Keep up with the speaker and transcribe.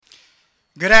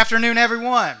Good afternoon,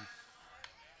 everyone.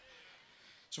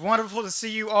 It's wonderful to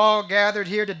see you all gathered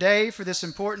here today for this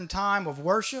important time of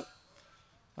worship,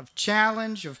 of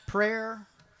challenge, of prayer,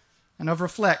 and of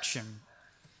reflection.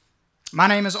 My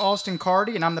name is Austin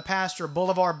Carty, and I'm the pastor of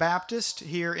Boulevard Baptist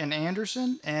here in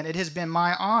Anderson, and it has been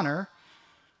my honor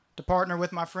to partner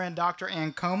with my friend Dr.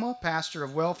 Ann Coma, pastor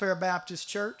of Welfare Baptist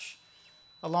Church,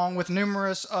 along with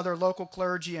numerous other local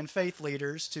clergy and faith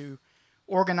leaders to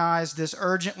organize this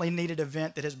urgently needed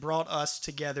event that has brought us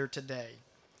together today.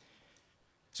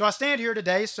 So I stand here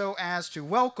today so as to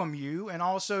welcome you and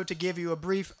also to give you a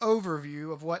brief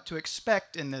overview of what to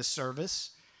expect in this service.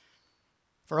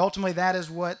 For ultimately that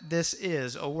is what this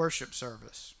is, a worship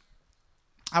service.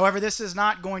 However, this is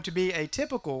not going to be a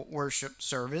typical worship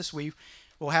service. We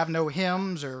will have no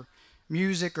hymns or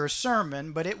music or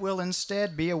sermon, but it will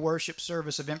instead be a worship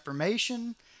service of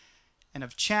information and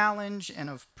of challenge and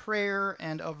of prayer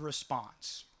and of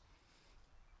response.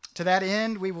 To that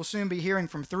end, we will soon be hearing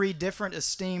from three different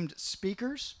esteemed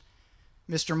speakers.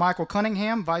 Mr. Michael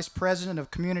Cunningham, Vice President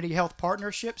of Community Health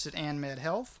Partnerships at ANMed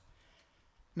Health,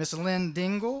 Ms. Lynn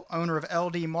Dingle, owner of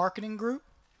LD Marketing Group,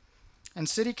 and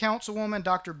City Councilwoman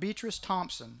Dr. Beatrice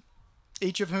Thompson,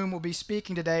 each of whom will be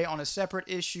speaking today on a separate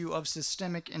issue of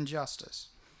systemic injustice.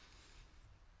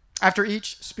 After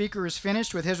each speaker is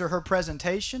finished with his or her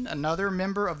presentation, another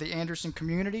member of the Anderson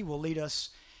community will lead us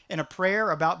in a prayer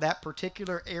about that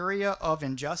particular area of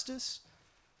injustice.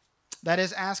 That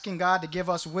is, asking God to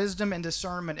give us wisdom and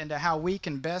discernment into how we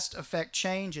can best affect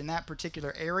change in that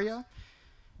particular area,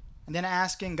 and then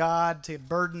asking God to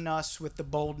burden us with the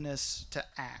boldness to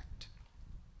act.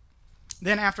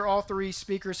 Then, after all three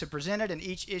speakers have presented and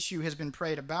each issue has been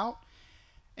prayed about,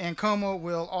 Ancoma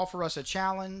will offer us a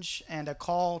challenge and a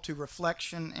call to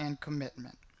reflection and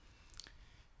commitment.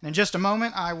 And in just a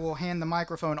moment, I will hand the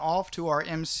microphone off to our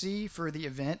MC for the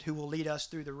event, who will lead us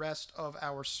through the rest of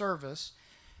our service.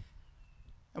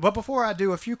 But before I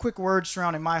do, a few quick words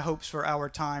surrounding my hopes for our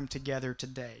time together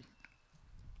today.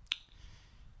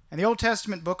 In the Old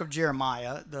Testament book of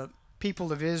Jeremiah, the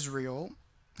people of Israel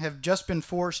have just been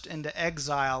forced into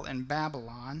exile in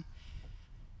Babylon,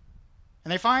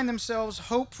 and they find themselves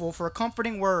hopeful for a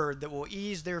comforting word that will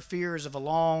ease their fears of a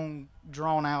long,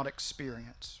 drawn-out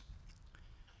experience.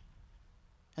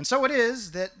 And so it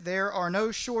is that there are no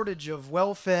shortage of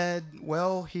well-fed,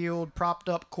 well-heeled,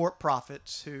 propped-up court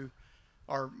prophets who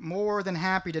are more than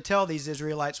happy to tell these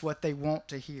Israelites what they want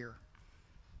to hear.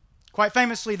 Quite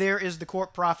famously, there is the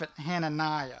court prophet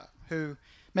Hananiah, who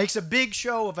makes a big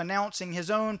show of announcing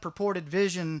his own purported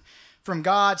vision from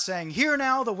God, saying, "Hear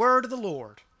now the word of the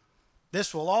Lord.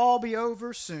 This will all be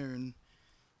over soon,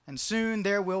 and soon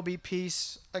there will be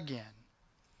peace again."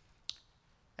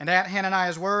 And at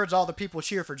Hananiah's words, all the people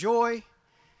cheer for joy,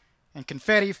 and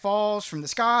confetti falls from the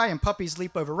sky, and puppies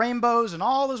leap over rainbows, and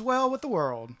all is well with the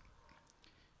world.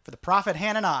 For the prophet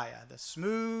Hananiah, the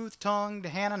smooth-tongued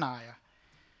Hananiah,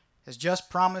 has just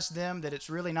promised them that it's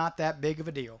really not that big of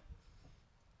a deal,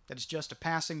 that it's just a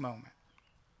passing moment.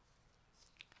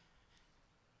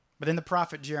 But then the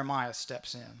prophet Jeremiah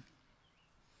steps in.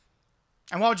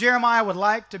 And while Jeremiah would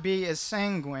like to be as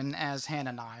sanguine as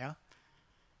Hananiah,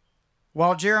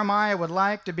 while Jeremiah would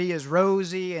like to be as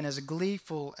rosy and as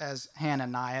gleeful as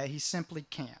Hananiah, he simply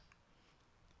can't.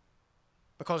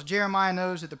 Because Jeremiah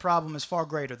knows that the problem is far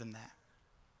greater than that.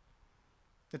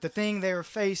 That the thing they are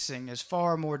facing is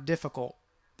far more difficult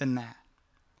than that.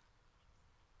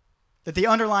 That the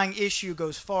underlying issue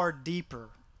goes far deeper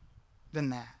than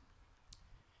that.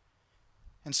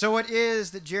 And so it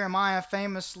is that Jeremiah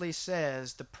famously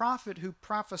says, the prophet who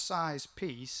prophesies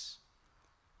peace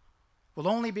will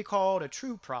only be called a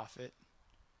true prophet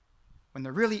when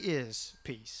there really is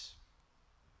peace.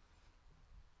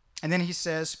 And then he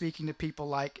says, speaking to people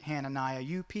like Hananiah,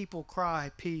 "You people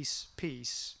cry, peace,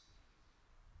 peace,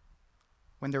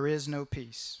 when there is no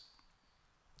peace."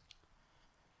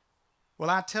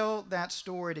 Well, I tell that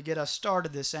story to get us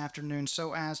started this afternoon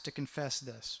so as to confess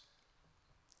this.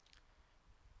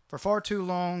 For far too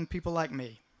long, people like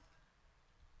me,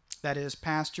 that is,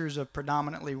 pastors of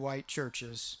predominantly white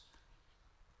churches,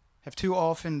 have too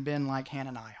often been like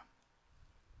Hananiah,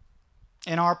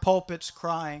 in our pulpits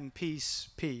crying, "Peace,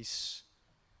 peace,"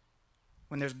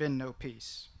 when there's been no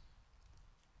peace.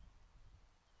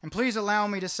 And please allow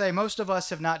me to say, most of us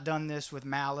have not done this with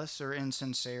malice or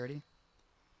insincerity.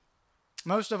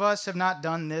 Most of us have not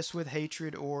done this with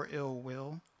hatred or ill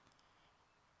will.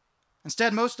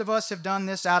 Instead, most of us have done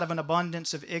this out of an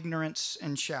abundance of ignorance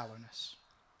and shallowness.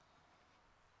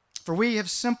 For we have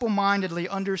simple-mindedly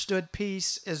understood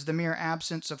peace as the mere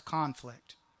absence of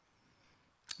conflict,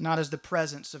 not as the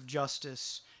presence of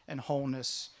justice and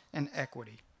wholeness and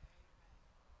equity.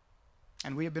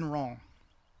 And we have been wrong.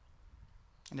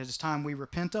 And it is time we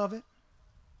repent of it,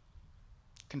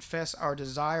 confess our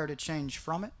desire to change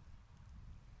from it,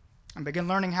 and begin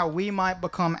learning how we might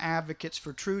become advocates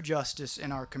for true justice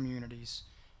in our communities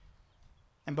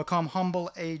and become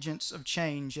humble agents of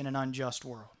change in an unjust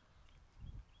world.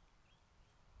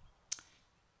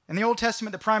 In the Old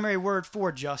Testament, the primary word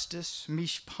for justice,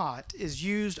 mishpat, is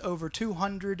used over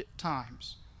 200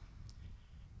 times.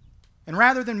 And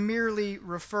rather than merely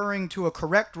referring to a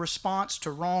correct response to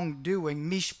wrongdoing,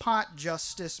 mishpat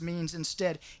justice means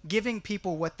instead giving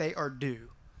people what they are due,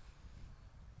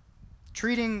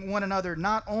 treating one another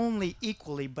not only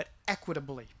equally but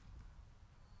equitably.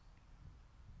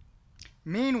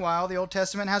 Meanwhile, the Old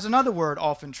Testament has another word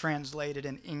often translated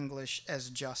in English as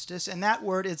justice, and that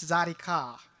word is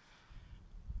tzedakah,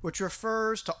 which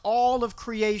refers to all of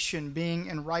creation being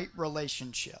in right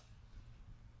relationship,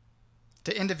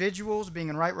 to individuals being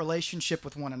in right relationship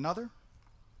with one another,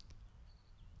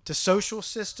 to social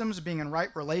systems being in right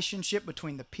relationship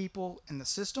between the people and the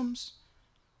systems,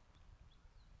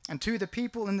 and to the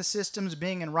people and the systems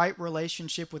being in right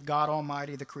relationship with God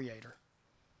Almighty, the Creator.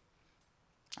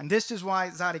 And this is why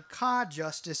tzedakah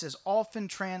justice is often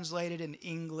translated in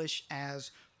English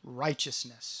as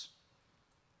righteousness,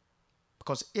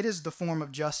 because it is the form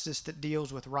of justice that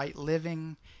deals with right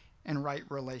living and right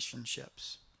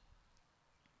relationships.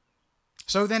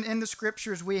 So then in the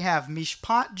scriptures we have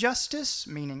mishpat justice,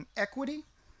 meaning equity,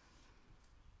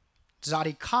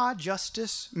 tzedakah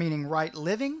justice, meaning right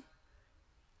living,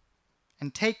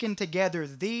 and taken together,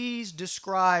 these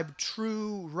describe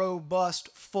true, robust,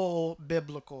 full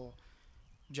biblical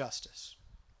justice.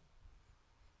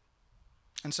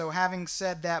 And so having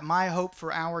said that, my hope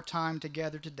for our time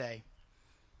together today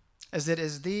is that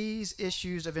as these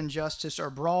issues of injustice are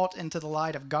brought into the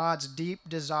light of God's deep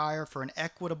desire for an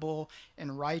equitable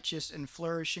and righteous and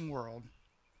flourishing world,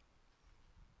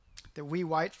 that we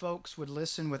white folks would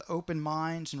listen with open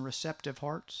minds and receptive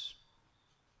hearts,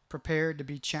 prepared to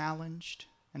be challenged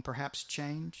and perhaps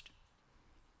changed.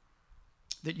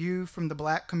 That you from the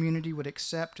black community would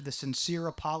accept the sincere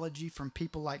apology from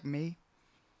people like me,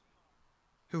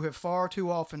 who have far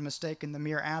too often mistaken the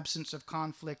mere absence of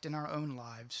conflict in our own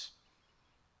lives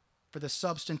for the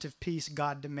substantive peace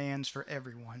God demands for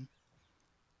everyone.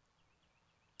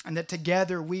 And that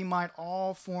together we might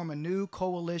all form a new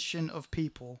coalition of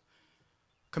people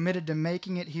committed to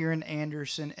making it here in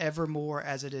Anderson evermore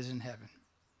as it is in heaven.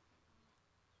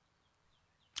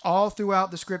 All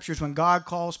throughout the scriptures, when God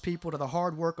calls people to the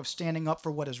hard work of standing up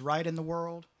for what is right in the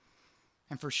world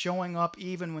and for showing up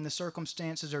even when the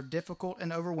circumstances are difficult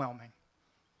and overwhelming.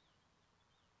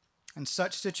 In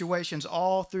such situations,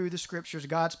 all through the scriptures,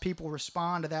 God's people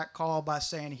respond to that call by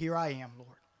saying, "Here I am,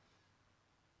 Lord.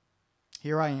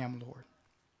 Here I am, Lord."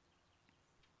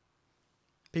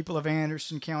 People of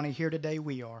Anderson County, here today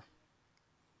we are.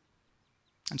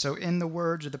 And so in the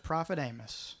words of the prophet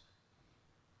Amos,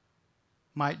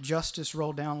 might justice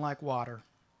roll down like water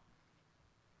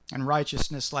and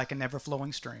righteousness like an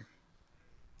ever-flowing stream.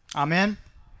 Amen.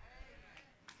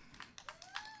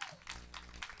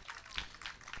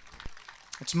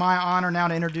 It's my honor now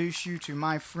to introduce you to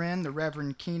my friend, the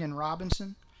Reverend Keenan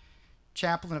Robinson,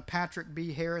 chaplain of Patrick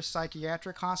B. Harris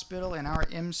Psychiatric Hospital and our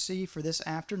MC for this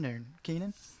afternoon.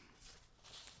 Keenan?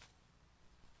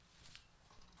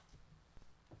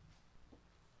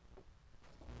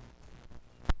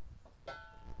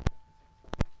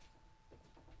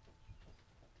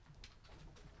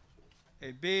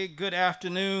 A big good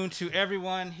afternoon to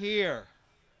everyone here.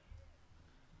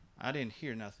 I didn't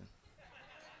hear nothing.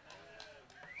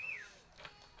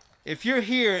 If you're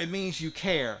here, it means you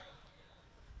care.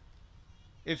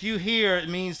 If you hear, it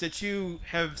means that you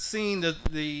have seen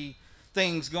the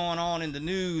things going on in the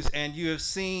news, and you have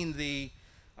seen the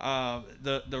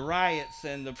riots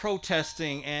and the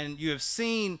protesting, and you have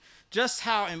seen just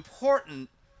how important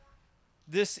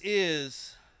this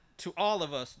is to all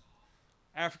of us.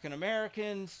 African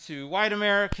Americans, to white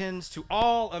Americans, to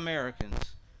all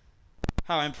Americans,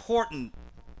 how important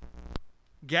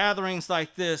gatherings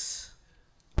like this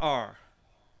are.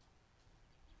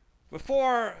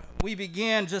 Before we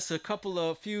begin, just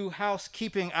a few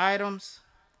housekeeping items.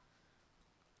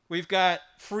 We've got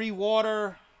free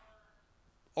water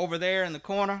over there in the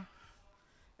corner,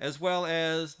 as well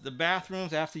as the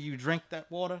bathrooms after you drink that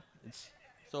water. It's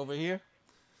over here.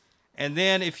 And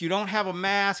then if you don't have a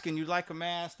mask and you'd like a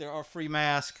mask, there are free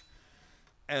masks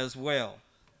as well.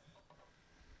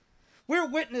 We're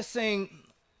witnessing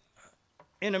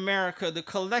in America the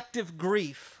collective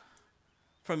grief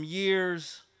from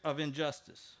years of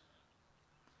injustice.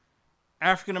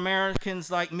 African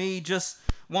Americans like me just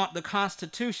want the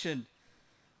Constitution,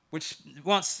 which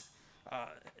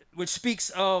speaks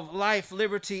of life,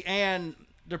 liberty, and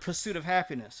the pursuit of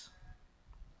happiness.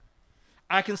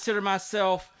 I consider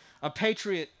myself a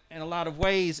patriot in a lot of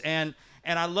ways, and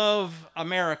I love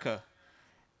America.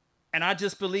 And I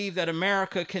just believe that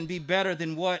America can be better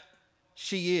than what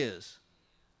she is.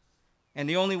 And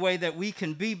the only way that we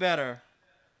can be better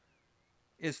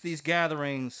is these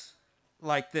gatherings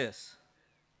like this.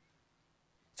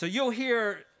 So you'll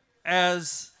hear,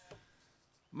 as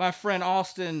my friend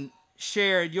Austin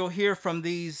shared, you'll hear from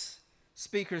these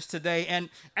speakers today. And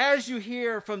as you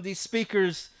hear from these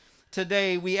speakers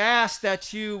today, we ask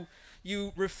that you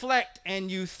reflect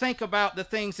and you think about the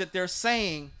things that they're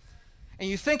saying, and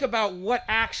you think about what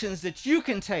actions that you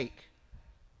can take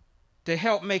to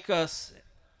help make us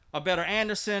a better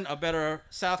Anderson, a better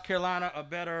South Carolina, a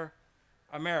better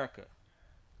America.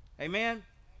 Amen?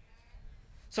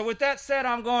 So with that said,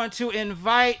 I'm going to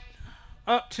invite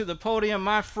up to the podium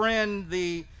my friend,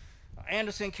 the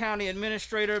Anderson County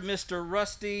Administrator, Mr.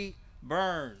 Rusty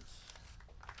Burns.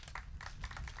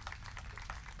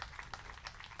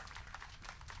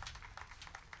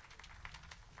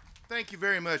 Thank you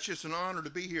very much. It's an honor to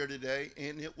be here today,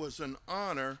 and it was an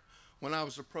honor when I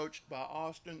was approached by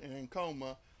Austin and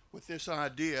Ancoma with this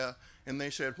idea, and they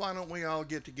said, why don't we all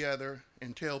get together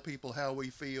and tell people how we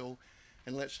feel,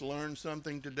 and let's learn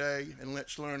something today, and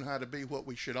let's learn how to be what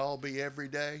we should all be every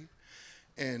day.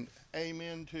 And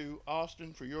amen to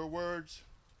Austin for your words,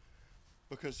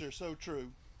 because they're so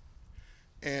true.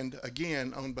 And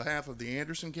again, on behalf of the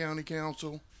Anderson County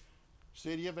Council,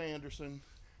 City of Anderson,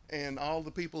 and all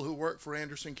the people who work for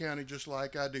Anderson County just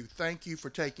like I do, thank you for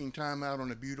taking time out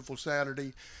on a beautiful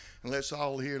Saturday, and let's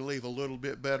all here leave a little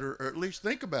bit better, or at least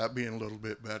think about being a little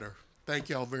bit better. Thank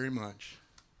y'all very much.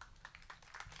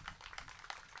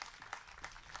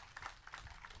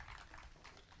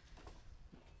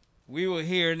 We will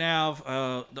hear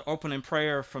now the opening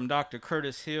prayer from Dr.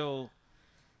 Curtis Hill,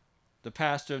 the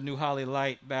pastor of New Holly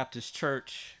Light Baptist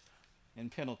Church in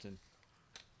Pendleton.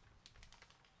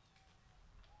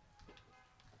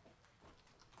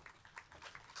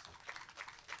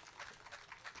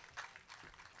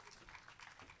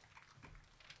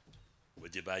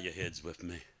 Would you bow your heads with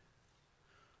me?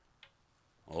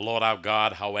 O Lord our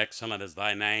God, how excellent is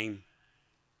thy name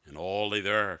in all the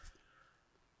earth.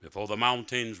 Before the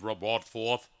mountains were brought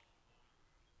forth,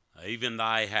 even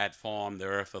thy had formed the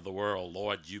earth of the world.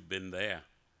 Lord, you've been there.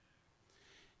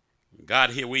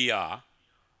 God, here we are,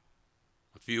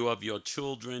 a few of your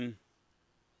children,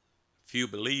 few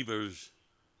believers,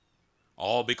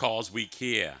 all because we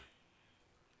care.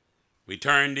 We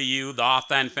turn to you, the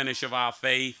author and finisher of our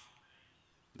faith,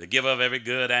 the giver of every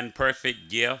good and perfect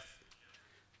gift.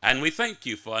 And we thank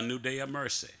you for a new day of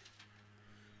mercy.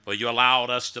 For you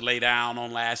allowed us to lay down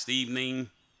on last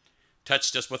evening,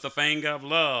 touched us with a finger of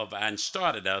love, and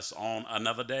started us on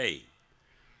another day.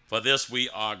 For this we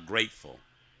are grateful.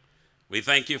 We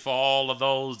thank you for all of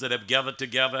those that have gathered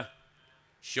together,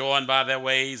 showing by their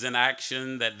ways and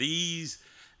action that these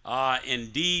are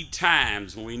indeed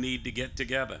times when we need to get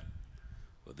together.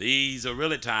 For these are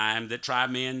really times that try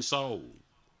men's soul.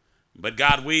 But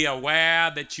God, we are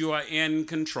aware that you are in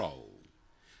control.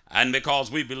 And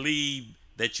because we believe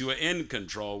that you are in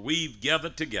control, we've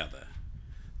gathered together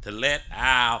to let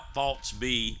our thoughts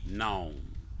be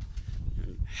known.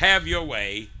 Have your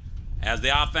way as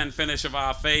the author and finisher of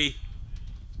our faith,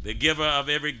 the giver of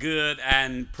every good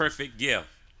and perfect gift.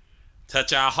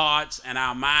 Touch our hearts and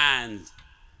our minds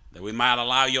that we might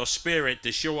allow your spirit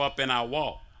to show up in our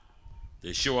walk,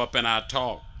 to show up in our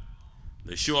talk,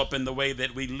 to show up in the way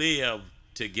that we live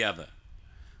together.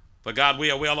 For God, we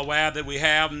are well aware that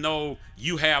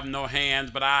you have no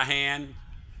hands but our hand,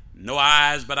 no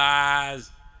eyes but our eyes.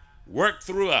 Work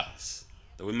through us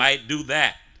that we might do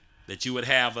that you would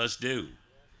have us do.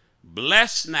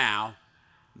 Bless now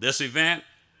this event.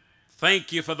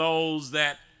 Thank you for those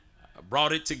that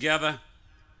brought it together.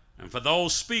 And for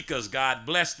those speakers, God,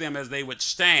 bless them as they would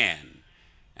stand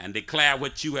and declare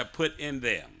what you have put in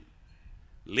them.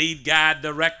 Lead, guide,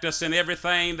 direct us in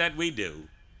everything that we do.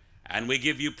 And we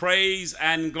give you praise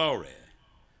and glory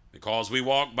because we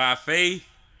walk by faith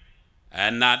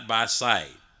and not by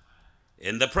sight.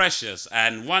 In the precious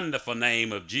and wonderful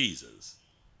name of Jesus,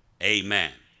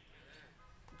 amen.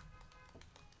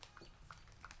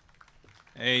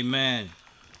 Amen.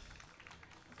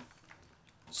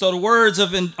 So the words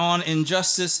on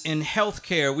injustice in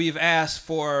healthcare, we've asked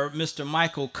for Mr.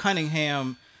 Michael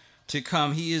Cunningham to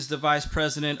come. He is the Vice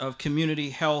President of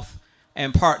Community Health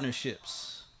and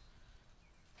Partnerships.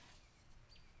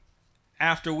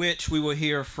 after which we will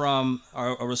hear from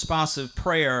a responsive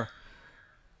prayer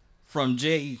from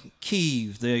Jay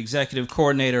Keeve, the executive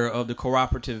coordinator of the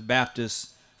Cooperative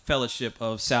Baptist Fellowship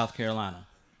of South Carolina.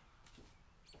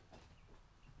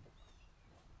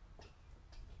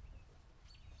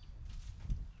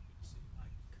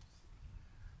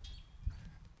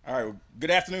 All right, well,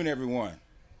 good afternoon, everyone.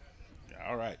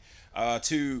 All right. I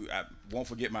won't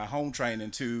forget my home training,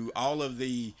 to all of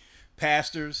the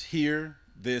pastors here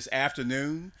this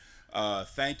afternoon,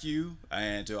 thank you,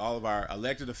 and to all of our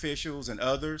elected officials and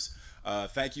others,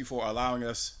 thank you for allowing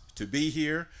us to be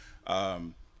here.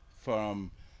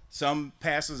 From some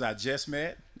pastors I just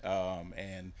met,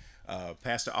 and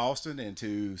Pastor Austin, and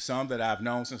to some that I've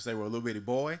known since they were a little bitty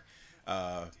boy,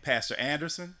 Pastor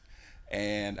Anderson,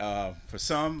 and for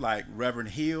some like Reverend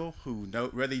Hill, who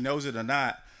whether he knows it or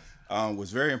not,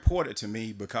 was very important to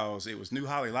me, because it was New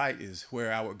Holly Light is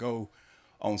where I would go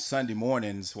on Sunday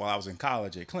mornings while I was in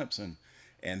college at Clemson,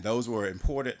 and those were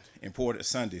important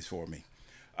Sundays for me.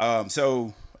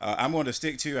 So I'm going to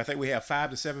stick to, I think we have 5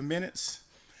 to 7 minutes,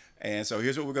 and so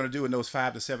here's what we're going to do in those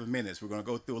 5 to 7 minutes. We're going to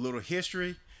go through a little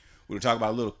history, we're going to talk about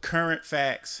a little current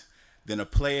facts, then a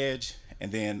pledge,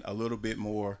 and then a little bit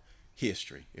more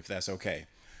history, if that's okay.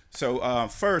 So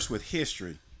first, with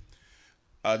history,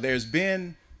 there's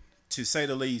been, to say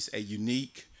the least, a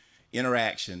unique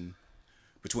interaction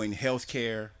between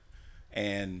healthcare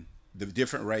and the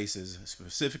different races,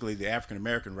 specifically the African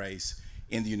American race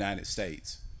in the United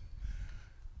States.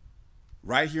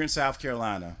 Right here in South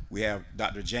Carolina, we have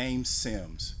Dr. James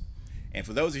Sims. And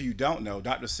for those of you who don't know,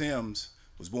 Dr. Sims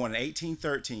was born in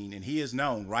 1813, and he is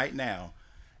known right now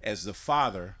as the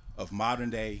father of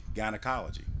modern day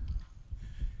gynecology.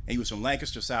 And he was from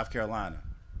Lancaster, South Carolina.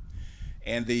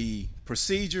 And the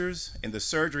procedures and the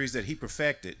surgeries that he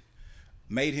perfected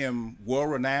made him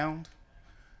world renowned,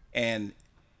 and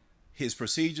his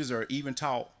procedures are even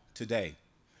taught today.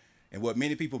 And what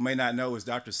many people may not know is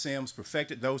Dr. Sims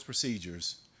perfected those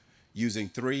procedures using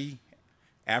 3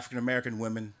 African American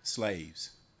women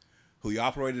slaves who he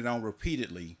operated on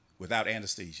repeatedly without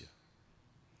anesthesia.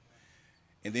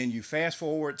 And then you fast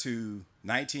forward to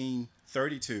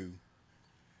 1932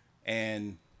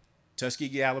 and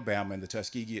Tuskegee, Alabama, and the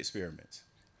Tuskegee experiments,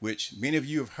 which many of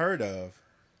you have heard of,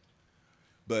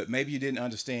 but maybe you didn't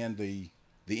understand the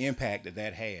impact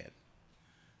that had.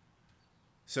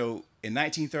 So in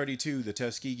 1932, the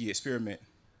Tuskegee experiment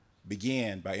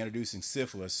began by introducing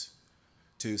syphilis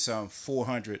to some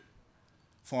 400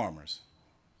 farmers.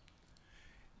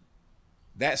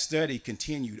 That study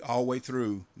continued all the way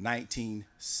through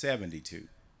 1972.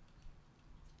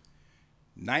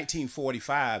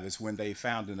 1945 is when they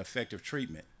found an effective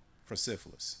treatment for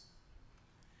syphilis.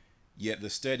 Yet the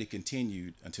study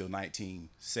continued until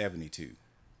 1972.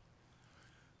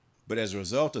 But as a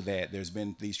result of that, there's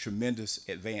been these tremendous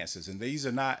advances. And these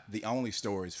are not the only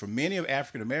stories. For many of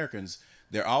African Americans,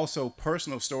 there are also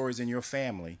personal stories in your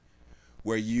family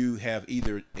where you have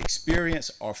either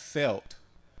experienced or felt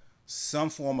some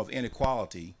form of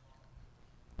inequality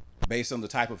based on the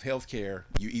type of health care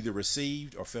you either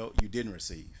received or felt you didn't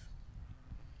receive.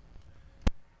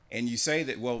 And you say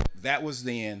that, well, that was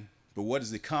then, but what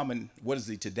is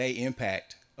the today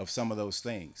impact of some of those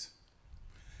things?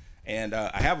 And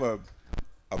I have a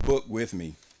book with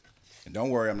me, and don't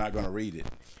worry, I'm not going to read it.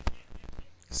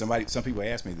 Some people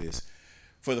ask me this.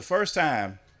 For the first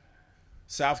time,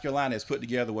 South Carolina has put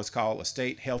together what's called a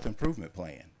state health improvement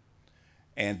plan.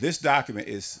 And this document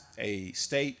is a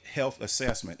state health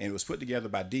assessment, and it was put together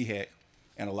by DHEC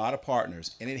and a lot of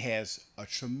partners, and it has a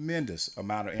tremendous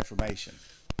amount of information.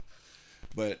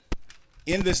 But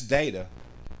in this data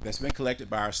that's been collected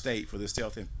by our state for this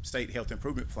state health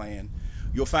improvement plan,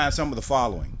 you'll find some of the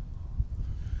following.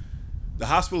 The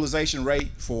hospitalization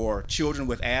rate for children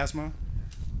with asthma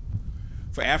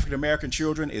for African American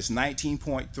children is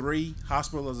 19.3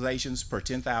 hospitalizations per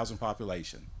 10,000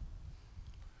 population.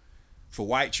 For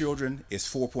white children, it's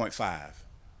 4.5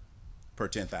 per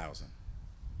 10,000.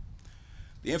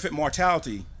 The infant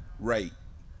mortality rate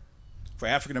for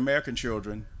African American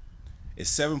children is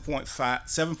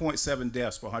 7.7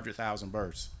 deaths per 100,000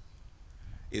 births.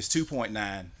 It's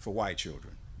 2.9 for white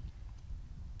children.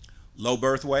 Low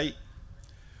birth weight,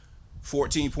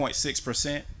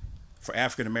 14.6% for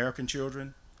African American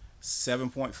children,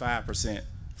 7.5%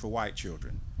 for white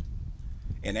children.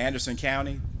 In Anderson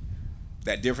County,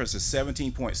 that difference is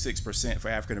 17.6% for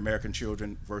African American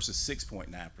children versus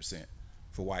 6.9%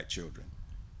 for white children.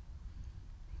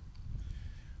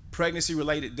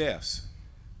 Pregnancy-related deaths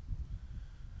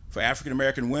for African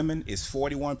American women is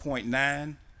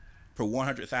 41.9 per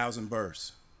 100,000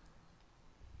 births.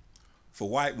 For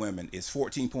white women, it's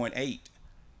 14.8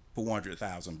 per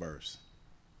 100,000 births.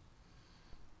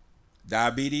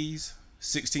 Diabetes,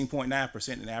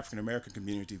 16.9% in the African American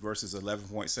community versus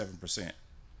 11.7%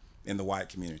 in the white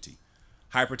community.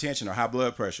 Hypertension or high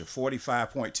blood pressure,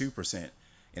 45.2%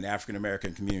 in the African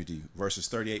American community versus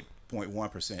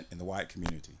 38.1% in the white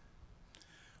community.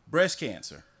 Breast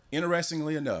cancer,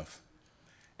 interestingly enough,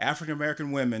 African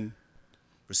American women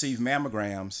receive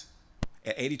mammograms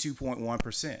at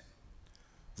 82.1%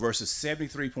 versus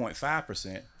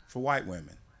 73.5% for white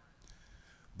women.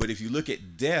 But if you look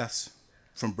at deaths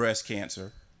from breast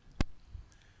cancer,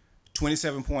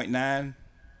 27.9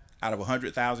 out of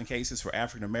 100,000 cases for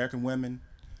African American women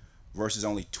versus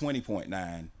only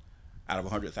 20.9 out of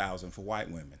 100,000 for white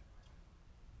women.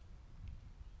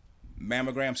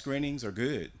 Mammogram screenings are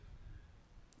good,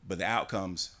 but the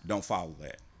outcomes don't follow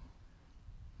that.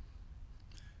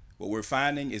 What we're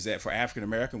finding is that for African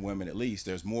American women, at least,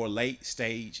 there's more late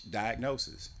stage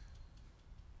diagnosis.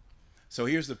 So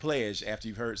here's the pledge after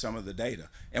you've heard some of the data.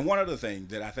 And one other thing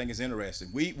that I think is interesting,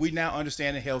 we now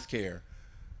understand in healthcare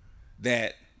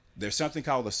that there's something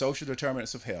called the social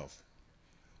determinants of health,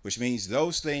 which means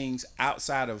those things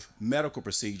outside of medical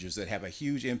procedures that have a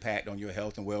huge impact on your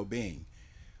health and well-being.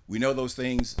 We know those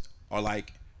things are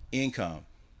like income,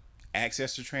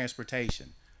 access to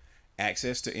transportation,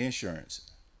 access to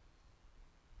insurance,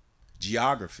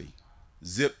 geography,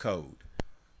 zip code.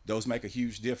 Those make a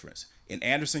huge difference. In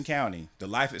Anderson County, the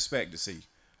life expectancy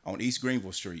on East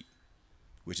Greenville Street,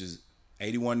 which is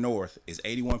 81 North, is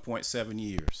 81.7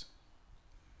 years.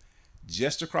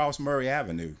 Just across Murray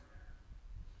Avenue,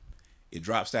 it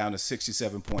drops down to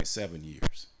 67.7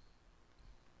 years.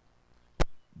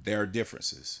 There are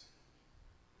differences.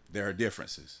 There are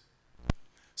differences.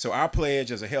 So our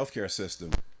pledge as a healthcare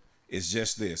system is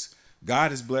just this.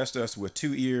 God has blessed us with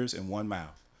 2 ears and 1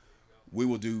 mouth. We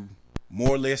will do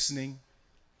more listening.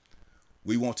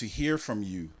 We want to hear from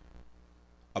you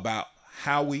about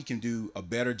how we can do a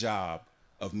better job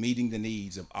of meeting the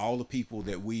needs of all the people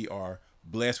that we are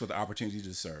blessed with the opportunity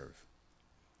to serve.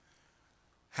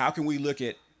 How can we look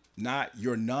at not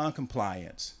your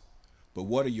non-compliance, but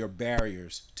what are your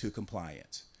barriers to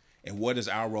compliance? And what is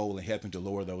our role in helping to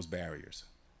lower those barriers?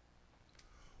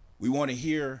 We want to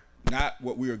hear not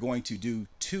what we are going to do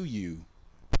to you,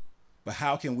 but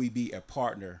how can we be a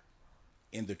partner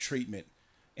in the treatment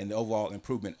and the overall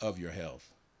improvement of your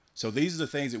health? So these are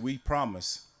the things that we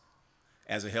promise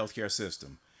as a healthcare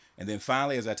system. And then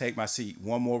finally, as I take my seat,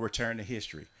 one more return to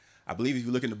history. I believe if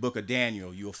you look in the book of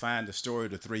Daniel, you'll find the story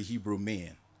of the 3 Hebrew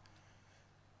men.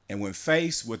 And when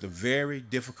faced with a very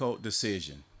difficult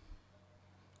decision,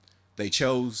 they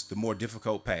chose the more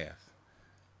difficult path.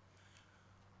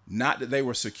 Not that they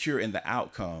were secure in the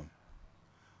outcome,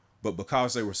 but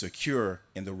because they were secure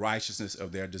in the righteousness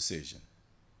of their decision.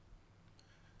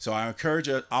 So I encourage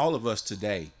all of us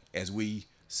today, as we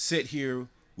sit here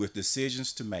with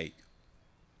decisions to make,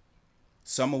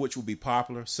 some of which will be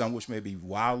popular, some which may be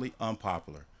wildly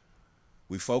unpopular,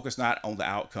 we focus not on the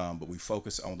outcome, but we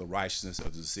focus on the righteousness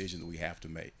of the decision that we have to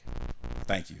make.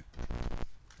 Thank you.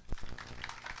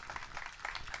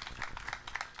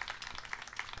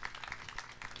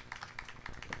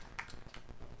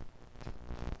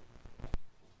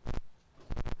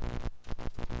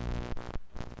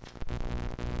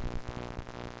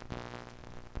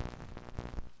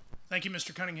 Thank you,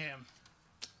 Mr. Cunningham.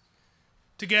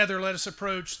 Together, let us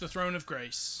approach the throne of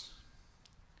grace.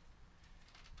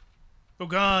 O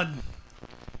God,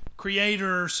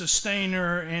 creator,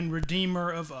 sustainer, and redeemer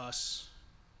of us,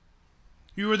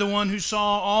 you are the one who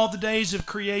saw all the days of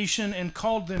creation and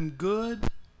called them good.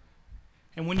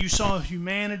 And when you saw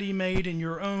humanity made in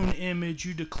your own image,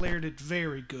 you declared it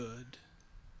very good.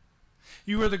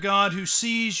 You are the God who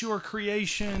sees your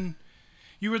creation.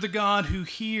 You are the God who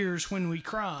hears when we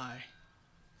cry.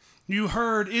 You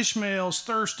heard Ishmael's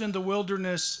thirst in the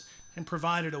wilderness and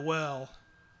provided a well.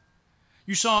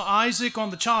 You saw Isaac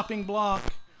on the chopping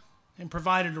block and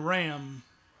provided a ram.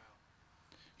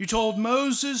 You told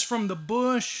Moses from the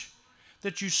bush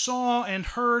that you saw and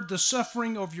heard the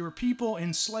suffering of your people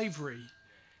in slavery,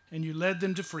 and you led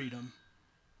them to freedom.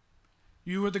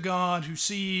 You are the God who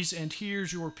sees and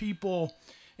hears your people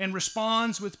and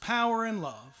responds with power and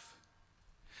love.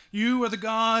 You are the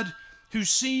God whose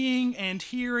seeing and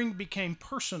hearing became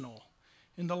personal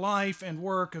in the life and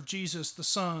work of Jesus the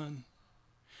Son.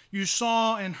 You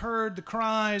saw and heard the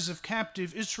cries of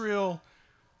captive Israel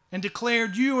and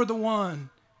declared you are the one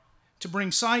to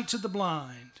bring sight to the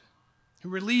blind, who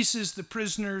releases the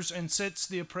prisoners and sets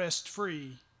the oppressed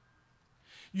free.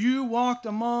 You walked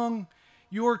among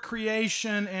your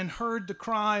creation and heard the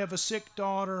cry of a sick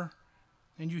daughter,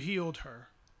 and you healed her.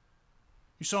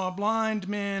 You saw blind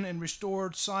men and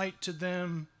restored sight to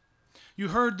them. You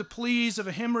heard the pleas of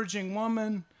a hemorrhaging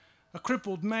woman, a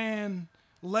crippled man,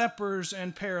 lepers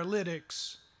and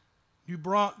paralytics. You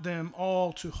brought them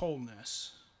all to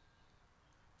wholeness.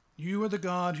 You are the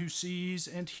God who sees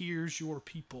and hears your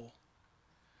people,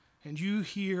 and you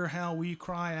hear how we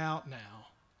cry out now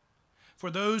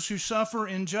for those who suffer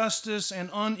injustice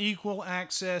and unequal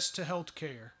access to health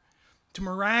care, to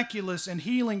miraculous and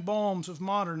healing balms of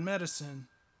modern medicine.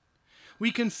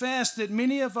 We confess that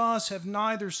many of us have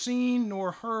neither seen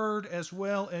nor heard as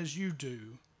well as you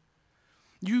do.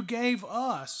 You gave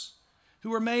us,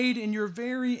 who are made in your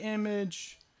very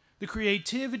image, the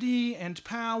creativity and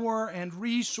power and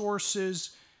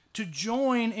resources to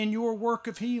join in your work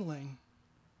of healing.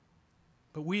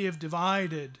 But we have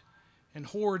divided and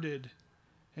hoarded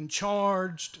and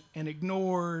charged and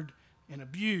ignored and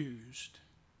abused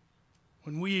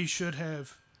when we should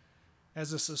have,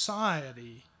 as a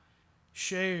society,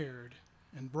 shared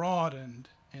and broadened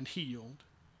and healed.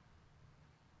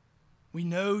 We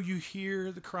know you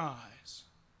hear the cries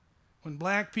when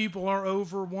black people are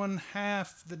over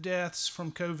 1/2 the deaths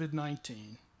from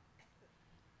COVID-19.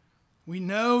 We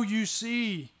know you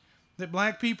see that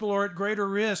black people are at greater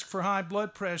risk for high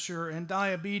blood pressure and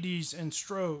diabetes and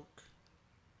stroke.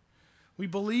 We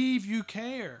believe you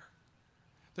care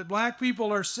that black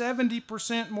people are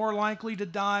 70% more likely to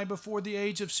die before the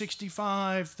age of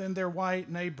 65 than their white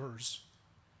neighbors.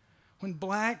 When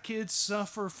black kids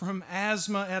suffer from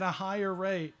asthma at a higher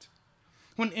rate,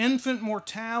 when infant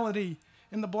mortality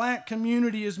in the black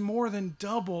community is more than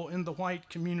double in the white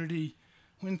community,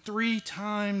 when 3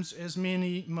 times as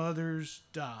many mothers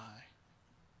die.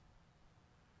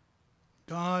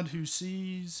 God who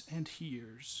sees and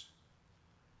hears,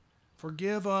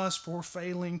 forgive us for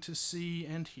failing to see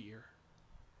and hear.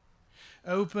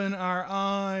 Open our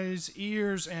eyes,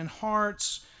 ears, and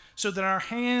hearts so that our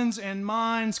hands and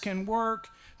minds can work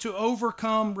to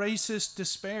overcome racist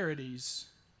disparities.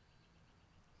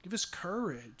 Give us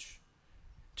courage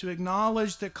to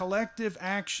acknowledge that collective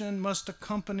action must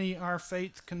accompany our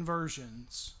faith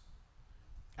conversions.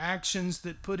 Actions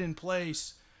that put in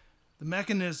place the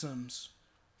mechanisms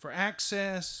for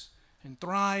access and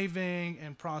thriving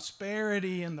and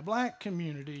prosperity in the black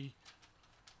community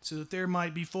so that there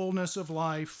might be fullness of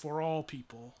life for all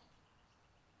people.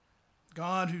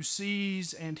 God who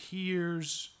sees and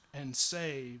hears and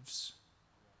saves,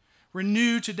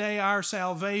 renew today our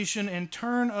salvation and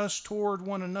turn us toward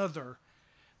one another,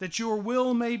 that your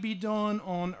will may be done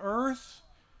on earth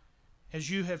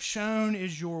as you have shown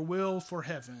is your will for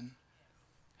heaven.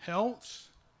 Health,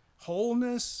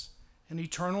 wholeness, and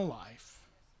eternal life.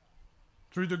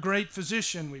 Through the great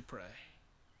physician we pray.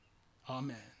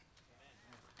 Amen.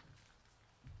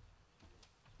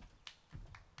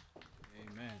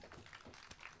 Amen.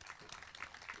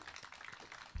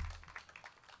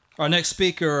 Our next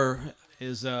speaker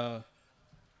is a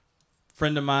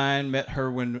friend of mine. Met her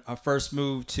when I first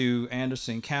moved to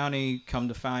Anderson County. Come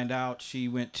to find out, she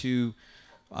went to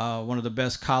one of the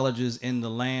best colleges in the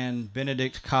land,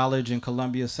 Benedict College in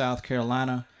Columbia, South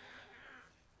Carolina.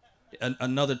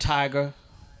 Another Tiger.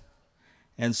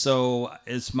 And so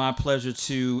it's my pleasure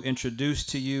to introduce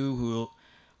to you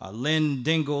Lynn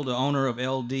Dingle, the owner of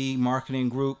LD Marketing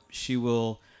Group. She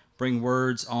will bring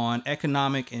words on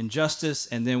economic injustice,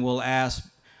 and then we'll ask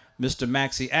Mr.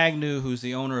 Maxie Agnew, who's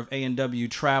the owner of A&W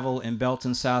Travel in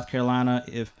Belton, South Carolina,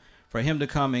 for him to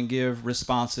come and give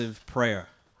responsive prayer.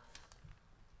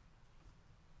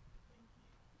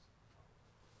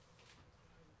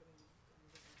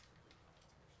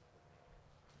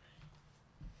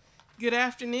 Good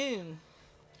afternoon.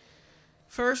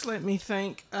 First, let me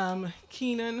thank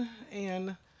Keenan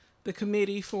and the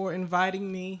committee for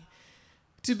inviting me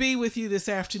to be with you this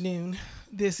afternoon.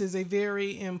 This is a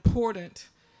very important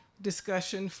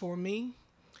discussion for me.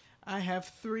 I have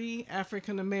 3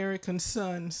 African American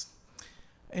sons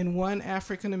and 1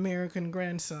 African American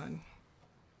grandson.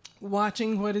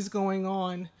 Watching what is going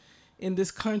on in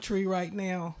this country right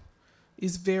now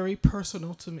is very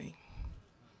personal to me.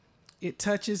 It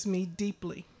touches me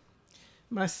deeply.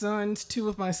 2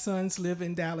 of my sons live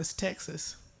in Dallas,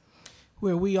 Texas,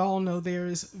 where we all know there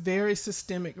is very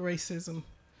systemic racism,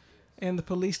 and the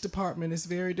police department is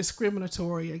very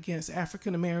discriminatory against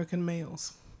African American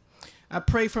males. I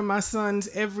pray for my sons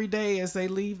every day as they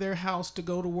leave their house to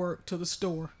go to work, to the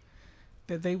store,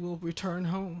 that they will return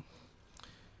home.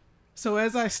 So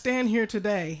as I stand here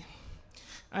today,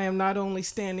 I am not only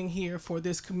standing here for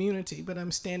this community, but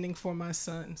I'm standing for my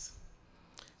sons.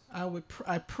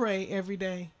 I pray every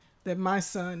day that my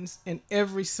sons and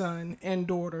every son and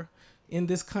daughter in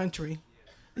this country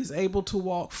is able to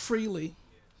walk freely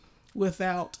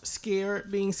without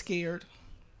being scared,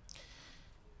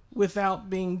 without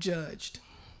being judged,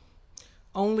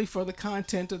 only for the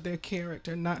content of their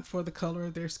character, not for the color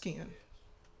of their skin.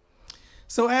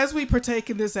 So as we partake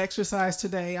in this exercise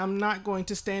today, I'm not going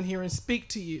to stand here and speak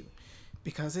to you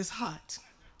because it's hot.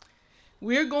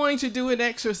 We're going to do an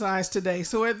exercise today.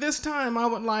 So at this time, I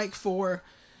would like for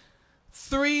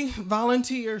 3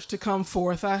 volunteers to come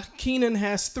forth. Keenan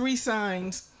has 3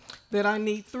 signs that I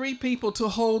need 3 people to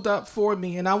hold up for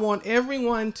me, and I want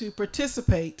everyone to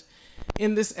participate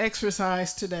in this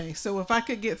exercise today. So if I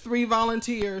could get 3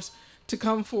 volunteers to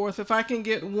come forth, if I can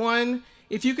get one,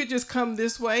 if you could just come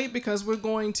this way because we're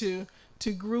going to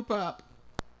group up.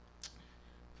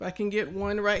 If I can get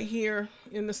one right here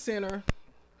in the center,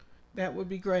 that would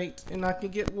be great. And I can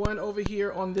get one over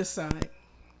here on this side.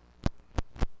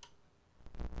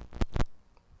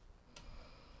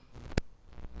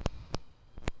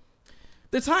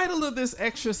 The title of this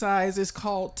exercise is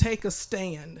called Take a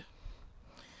Stand.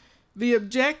 The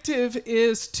objective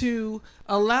is to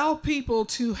allow people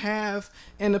to have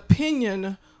an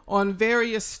opinion on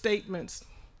various statements.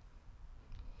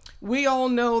 We all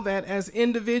know that as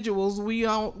individuals, we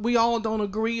all don't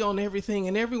agree on everything,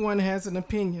 and everyone has an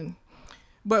opinion.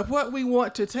 But what we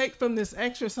want to take from this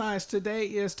exercise today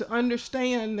is to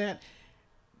understand that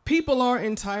people are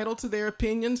entitled to their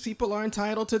opinions, people are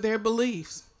entitled to their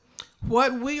beliefs.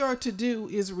 What we are to do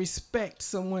is respect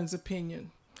someone's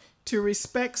opinion, to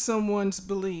respect someone's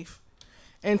belief,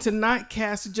 and to not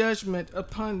cast judgment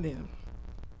upon them.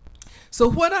 So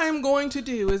what I'm going to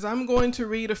do is I'm going to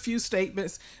read a few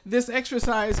statements. This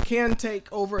exercise can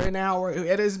take over an hour.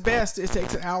 At its best, it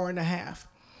takes an hour and a half.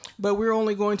 But we're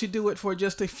only going to do it for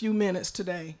just a few minutes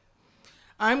today.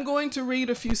 I'm going to read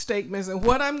a few statements, and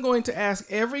what I'm going to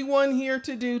ask everyone here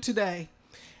to do today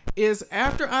is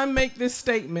after I make this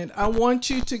statement, I want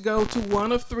you to go to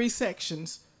one of 3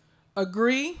 sections.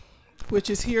 Agree, which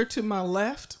is here to my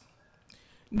left.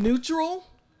 Neutral,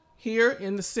 here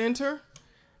in the center.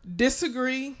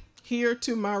 Disagree, here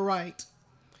to my right.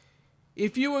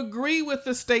 If you agree with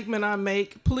the statement I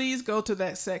make, please go to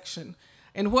that section.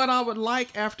 And what I would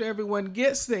like after everyone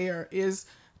gets there is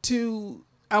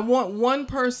I want one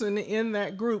person in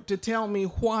that group to tell me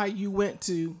why you went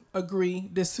to agree,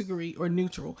 disagree, or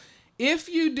neutral. If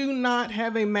you do not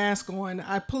have a mask on,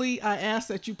 I ask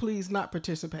that you please not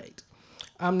participate.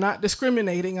 I'm not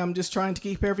discriminating. I'm just trying to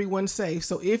keep everyone safe.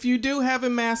 So if you do have a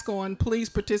mask on, please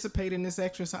participate in this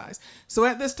exercise. So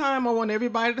at this time, I want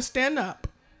everybody to stand up.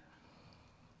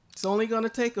 It's only going to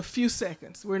take a few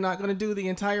seconds. We're not going to do the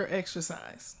entire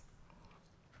exercise.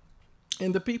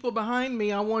 And the people behind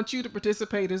me, I want you to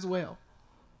participate as well.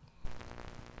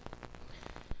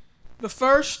 The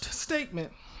first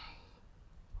statement.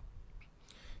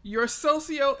 Your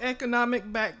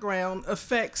socioeconomic background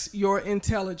affects your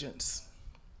intelligence.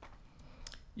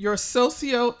 Your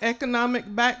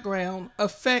socioeconomic background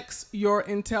affects your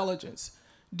intelligence.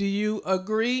 Do you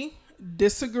agree,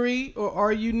 disagree, or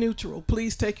are you neutral?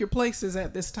 Please take your places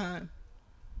at this time.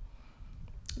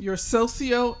 Your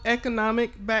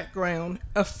socioeconomic background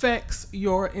affects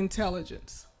your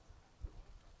intelligence.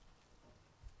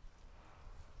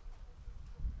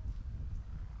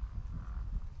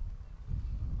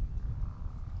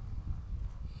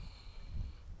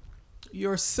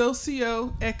 Your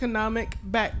socioeconomic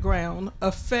background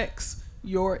affects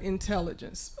your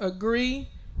intelligence. Agree,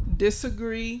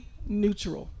 disagree,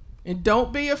 neutral. And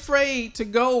don't be afraid to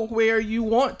go where you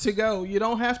want to go. You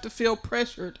don't have to feel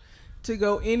pressured to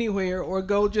go anywhere or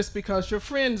go just because your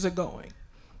friends are going.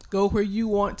 Go where you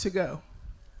want to go.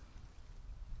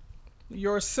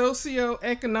 Your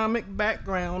socioeconomic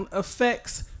background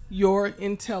affects your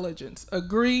intelligence.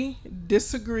 Agree,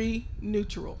 disagree,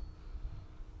 neutral.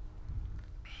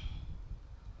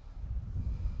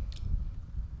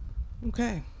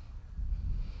 Okay.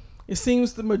 It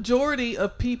seems the majority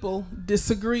of people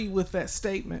disagree with that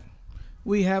statement.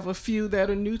 We have a few that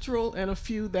are neutral and a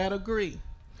few that agree.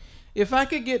 If I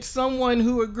could get someone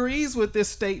who agrees with this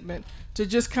statement to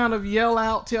just kind of yell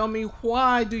out, tell me,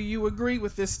 why do you agree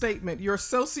with this statement? Your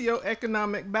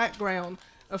socioeconomic background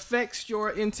affects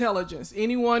your intelligence.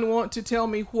 Anyone want to tell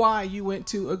me why you went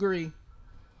to agree?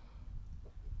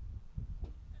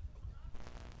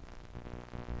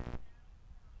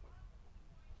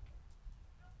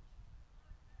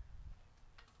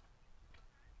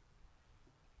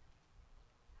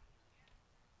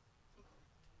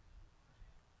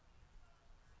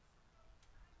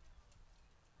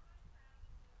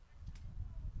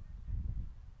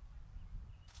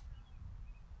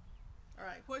 All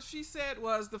right, what she said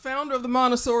was the founder of the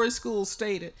Montessori school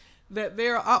stated that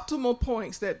there are optimal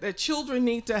points that children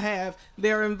need to have.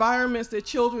 There are environments that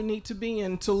children need to be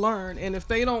in to learn. And if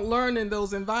they don't learn in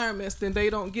those environments, then they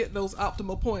don't get those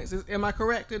optimal points. Am I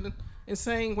correct in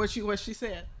saying what she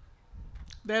said?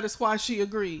 That is why she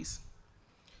agrees.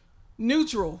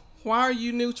 Neutral. Why are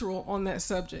you neutral on that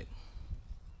subject?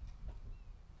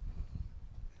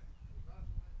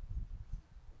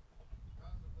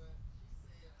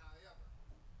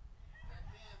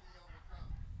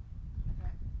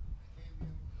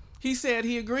 He said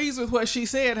he agrees with what she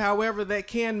said, however, that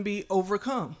can be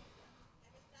overcome.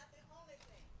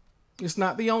 It's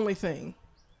not the only thing.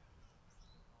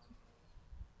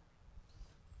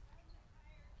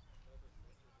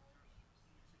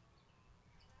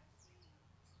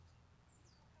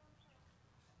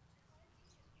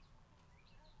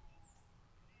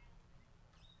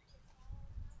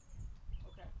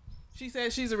 She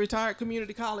says she's a retired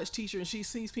community college teacher, and she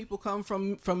sees people come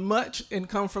from much and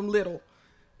come from little.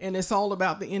 And it's all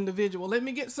about the individual. Let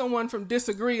me get someone from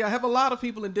disagree. I have a lot of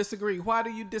people in disagree. Why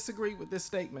do you disagree with this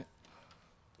statement?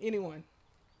 Anyone?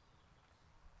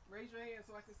 Raise your hand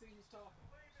so I can see who's talking.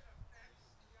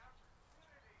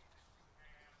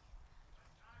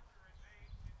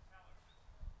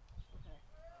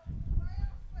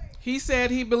 He said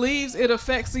he believes it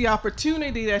affects the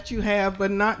opportunity that you have,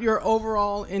 but not your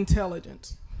overall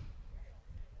intelligence.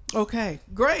 Okay,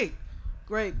 great.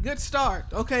 Great, good start.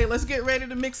 Okay, let's get ready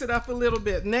to mix it up a little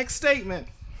bit. Next statement.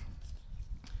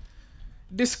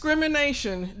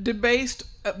 Discrimination based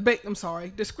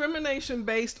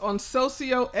on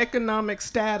socioeconomic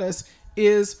status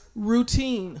is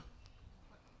routine.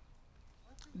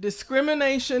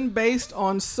 Discrimination based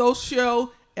on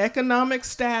socioeconomic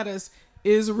status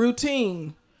is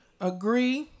routine.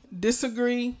 Agree,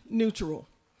 disagree, neutral.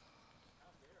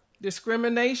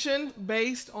 Discrimination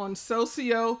based on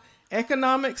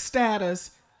socioeconomic status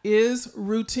is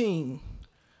routine.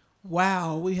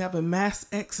 Wow, we have a mass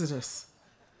exodus.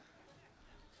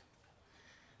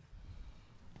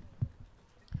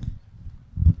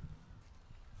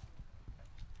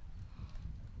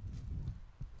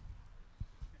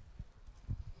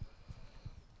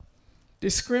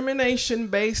 Discrimination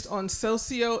based on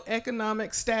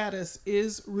socioeconomic status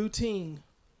is routine.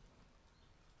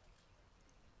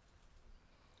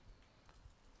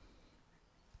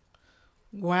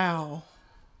 Wow.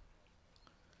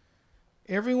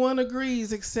 Everyone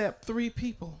agrees except 3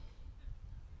 people.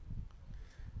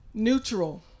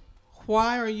 Neutral.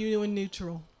 Why are you in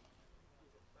neutral?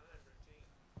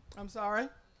 I'm sorry?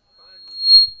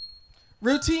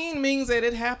 Routine means that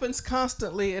it happens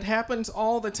constantly. It happens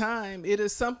all the time. It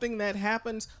is something that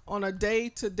happens on a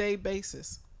day-to-day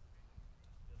basis.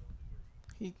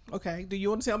 Okay, do you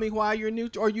want to tell me why you're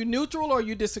neutral? Are you neutral or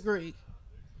you disagree?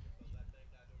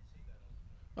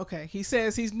 Okay, he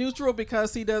says he's neutral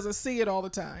because he doesn't see it all the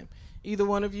time. Either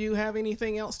one of you have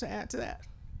anything else to add to that?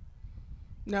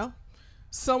 No?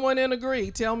 Someone in agree.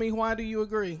 Tell me, why do you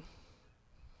agree?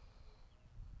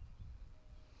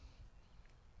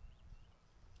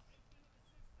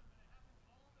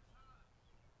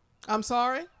 I'm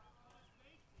sorry?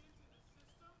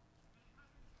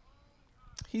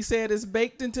 He said it's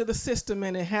baked into the system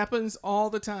and it happens all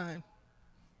the time.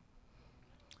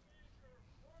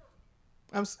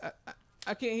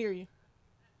 I can't hear you.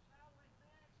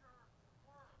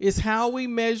 It's how we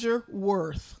measure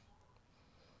worth.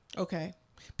 Okay.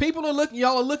 People are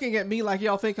y'all are looking at me like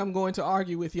y'all think I'm going to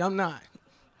argue with you. I'm not.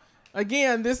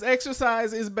 Again, this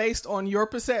exercise is based on your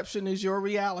perception, is your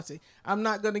reality. I'm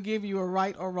not going to give you a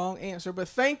right or wrong answer, but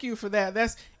thank you for that.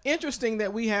 That's interesting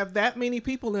that we have that many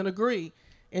people in agree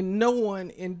and no one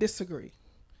in disagree,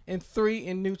 and 3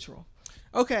 in neutral.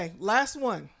 Okay, last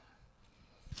one.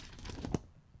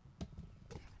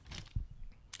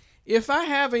 If I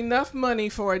have enough money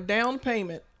for a down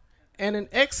payment and an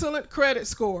excellent credit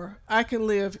score, I can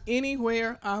live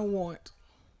anywhere I want.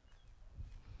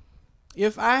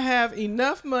 If I have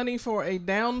enough money for a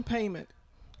down payment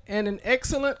and an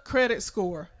excellent credit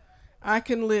score, I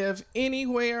can live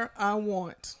anywhere I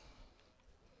want.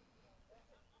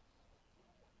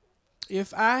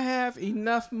 If I have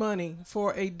enough money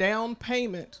for a down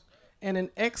payment and an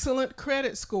excellent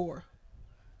credit score,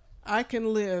 I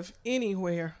can live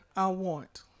anywhere I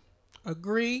want.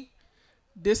 Agree,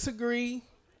 disagree,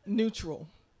 neutral.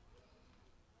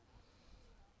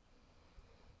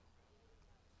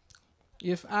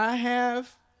 If I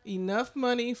have enough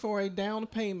money for a down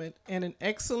payment and an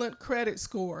excellent credit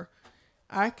score,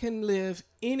 I can live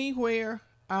anywhere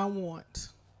I want.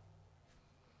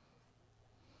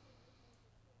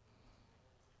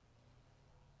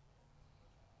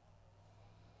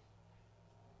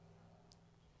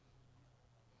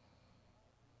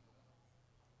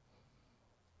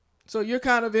 So you're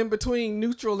kind of in between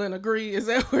neutral and agree. Is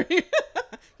that where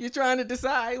you're trying to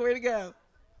decide where to go?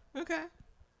 Okay.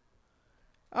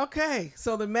 Okay,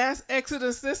 so the mass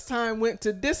exodus this time went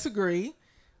to disagree.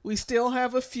 We still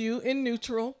have a few in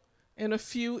neutral and a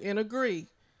few in agree.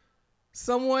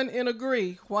 Someone in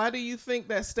agree, why do you think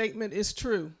that statement is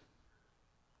true?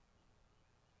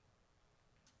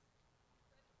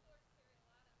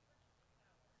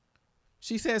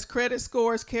 She says credit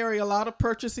scores carry a lot of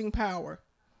purchasing power.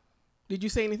 Did you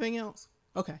say anything else?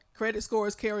 Okay, credit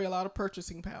scores carry a lot of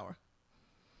purchasing power.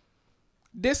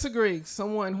 Disagree.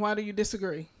 Someone, why do you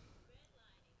disagree?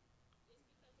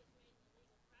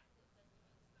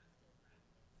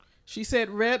 She said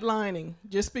redlining.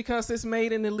 Just because it's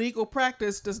made in illegal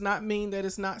practice does not mean that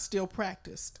it's not still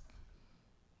practiced.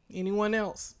 Anyone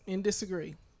else in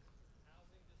disagree?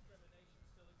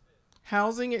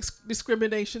 Housing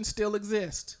discrimination still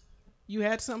exists. You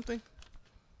had something?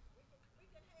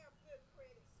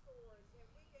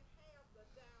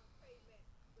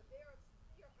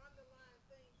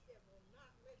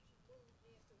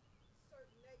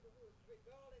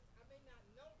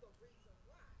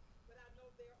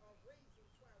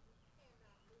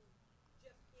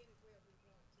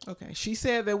 Okay, she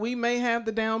said that we may have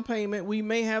the down payment, we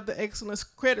may have the excellent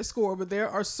credit score, but there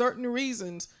are certain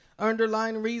reasons,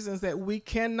 underlying reasons, that we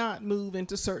cannot move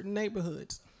into certain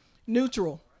neighborhoods.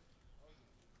 Neutral.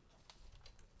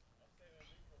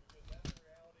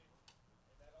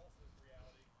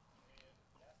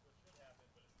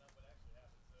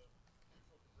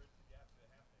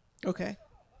 Okay.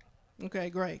 Okay,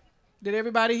 great. Did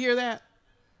everybody hear that?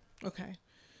 Okay.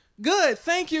 Good.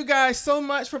 Thank you guys so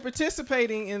much for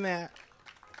participating in that.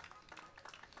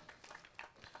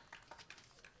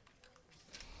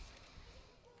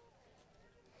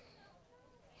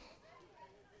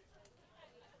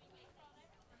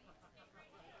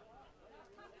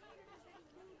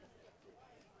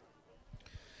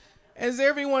 As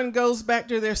everyone goes back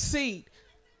to their seat,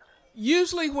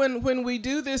 usually when we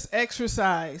do this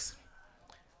exercise,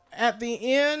 at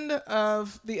the end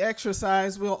of the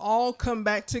exercise, we'll all come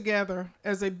back together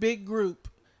as a big group,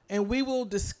 and we will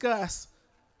discuss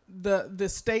the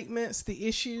statements, the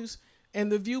issues, and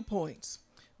the viewpoints.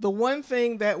 The one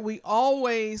thing that we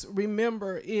always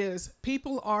remember is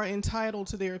people are entitled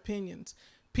to their opinions.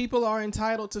 People are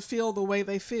entitled to feel the way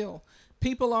they feel.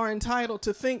 People are entitled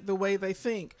to think the way they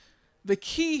think. The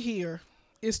key here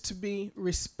is to be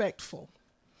respectful.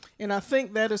 And I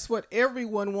think that is what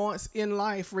everyone wants in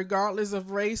life, regardless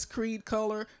of race, creed,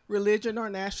 color, religion, or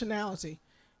nationality,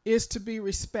 is to be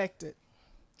respected.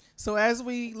 So as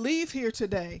we leave here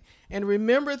today and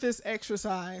remember this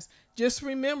exercise, just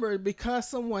remember, because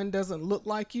someone doesn't look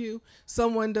like you,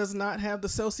 someone does not have the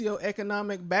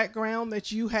socioeconomic background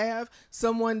that you have,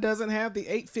 someone doesn't have the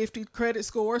 850 credit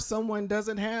score, someone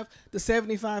doesn't have the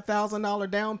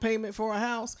 $75,000 down payment for a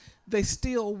house, they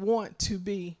still want to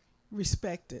be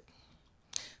respected.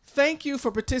 Thank you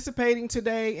for participating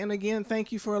today, and again,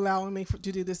 thank you for allowing me to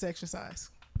do this exercise.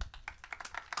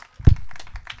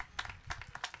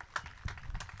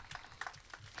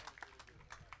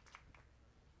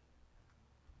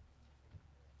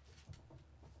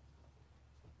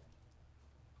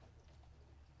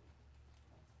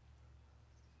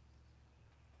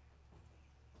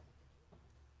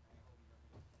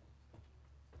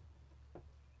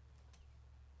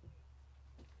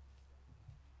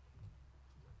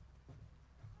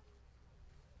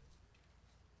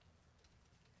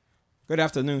 Good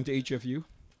afternoon to each of you.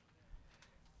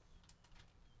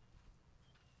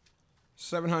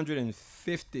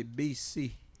 750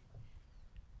 BC,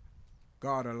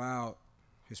 God allowed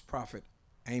his prophet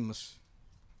Amos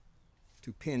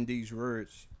to pen these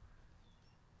words.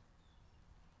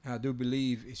 I do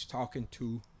believe it's talking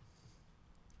to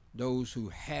those who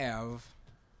have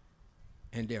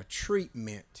and their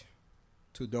treatment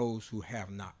to those who have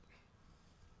not.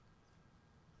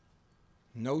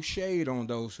 No shade on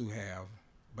those who have,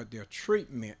 but their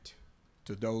treatment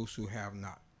to those who have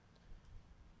not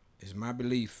is my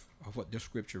belief of what this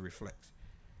scripture reflects.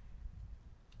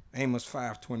 Amos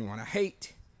 5:21.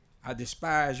 I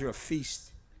despise your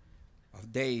feast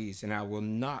of days, and I will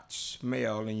not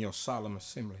smell in your solemn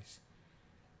assemblies.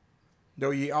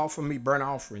 Though ye offer me burnt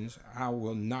offerings, I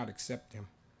will not accept them.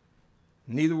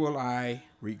 Neither will I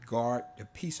regard the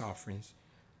peace offerings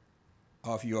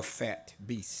of your fat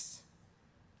beasts.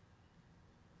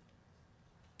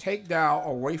 Take thou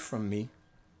away from me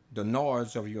the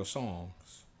noise of your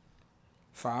songs,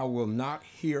 for I will not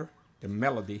hear the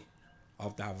melody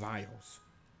of thy viols.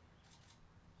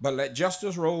 But let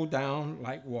justice roll down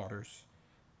like waters,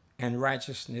 and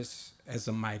righteousness as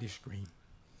a mighty stream.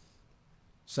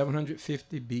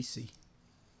 750 BC.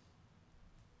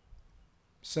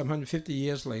 750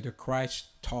 years later,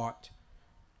 Christ taught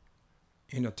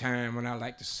in a time when I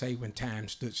like to say when time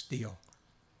stood still.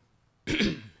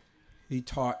 He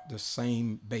taught the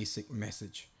same basic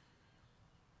message.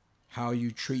 How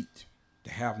you treat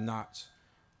the have-nots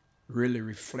really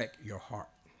reflect your heart.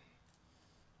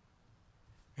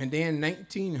 And then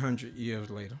 1900 years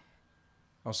later,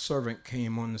 a servant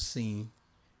came on the scene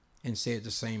and said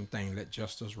the same thing, let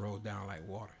justice roll down like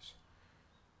waters.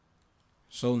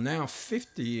 So now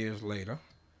 50 years later,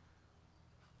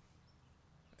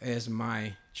 as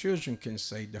my children can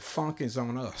say, the funk is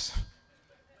on us.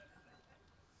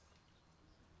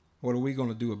 What are we going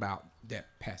to do about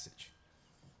that passage?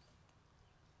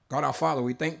 God our Father,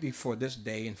 we thank thee for this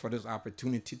day and for this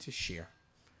opportunity to share.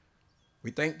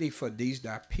 We thank thee for these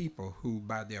thy people who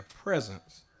by their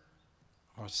presence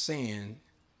are saying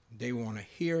they want to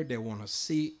hear, they want to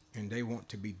see, and they want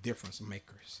to be difference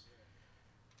makers.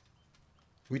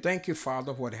 We thank you,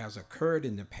 Father, what has occurred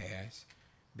in the past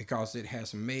because it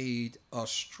has made us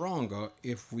stronger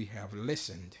if we have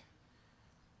listened.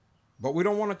 But we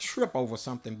don't want to trip over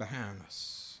something behind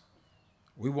us.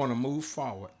 We want to move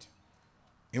forward,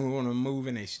 and we want to move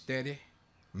in a steady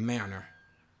manner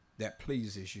that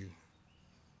pleases you.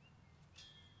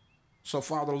 So,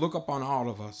 Father, look upon all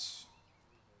of us,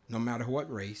 no matter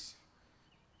what race.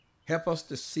 Help us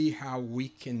to see how we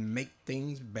can make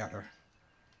things better.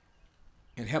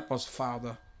 And help us,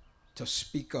 Father, to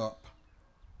speak up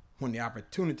when the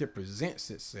opportunity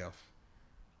presents itself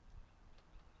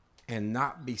and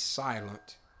not be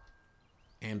silent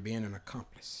and being an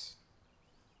accomplice.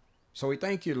 So we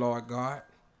thank you, Lord God,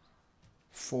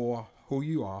 for who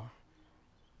you are.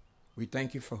 We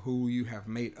thank you for who you have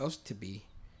made us to be.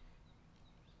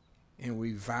 And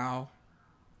we vow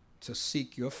to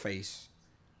seek your face,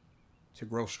 to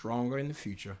grow stronger in the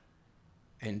future,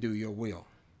 and do your will.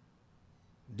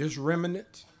 This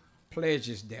remnant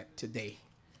pledges that today.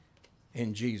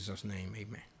 In Jesus' name,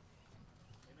 amen.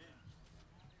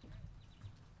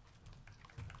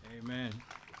 Amen.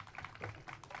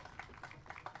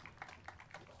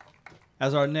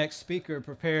 As our next speaker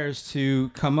prepares to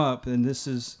come up, and this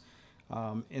is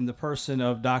in the person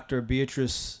of Dr.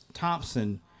 Beatrice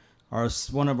Thompson,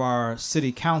 one of our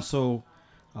city council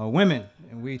women,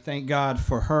 and we thank God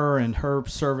for her and her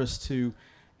service to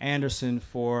Anderson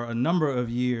for a number of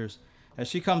years. As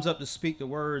she comes up to speak the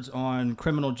words on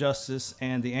criminal justice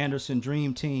and the Anderson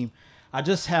Dream Team, I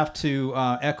just have to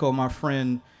echo my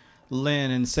friend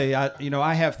Lynn and say,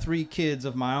 I have 3 kids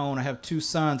of my own. I have 2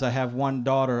 sons. I have 1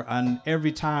 daughter. And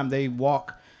every time they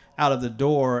walk out of the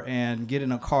door and get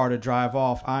in a car to drive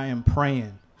off, I am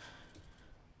praying.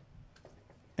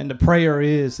 And the prayer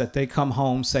is that they come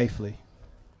home safely.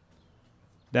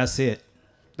 That's it.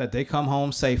 That they come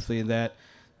home safely, that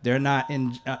they're not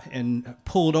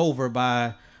pulled over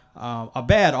by a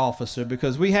bad officer,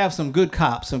 because we have some good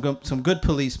cops, some good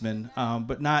policemen,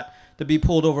 but not to be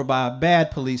pulled over by a bad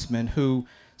policeman who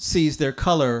sees their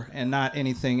color and not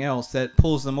anything else, that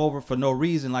pulls them over for no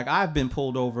reason, like I've been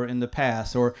pulled over in the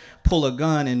past, or pull a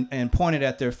gun and point it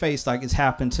at their face like it's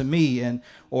happened to me, and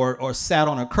or sat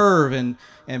on a curb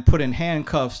and put in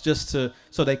handcuffs just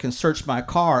so they can search my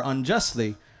car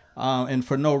unjustly. And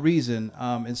for no reason.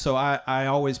 And so I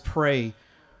always pray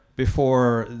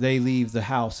before they leave the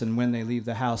house and when they leave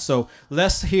the house. So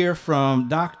let's hear from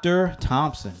Dr.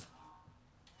 Thompson.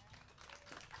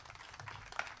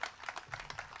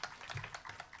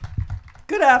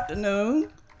 Good afternoon.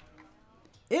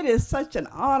 It is such an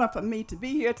honor for me to be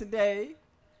here today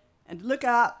and to look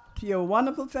out to your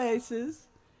wonderful faces.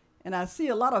 And I see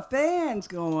a lot of fans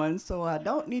going, so I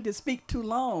don't need to speak too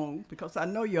long because I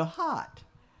know you're hot.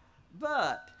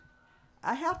 But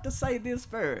I have to say this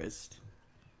first.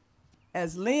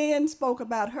 As Lynn spoke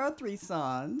about her 3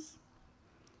 sons,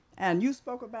 and you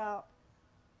spoke about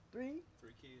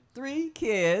 3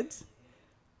 kids,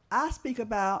 I speak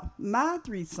about my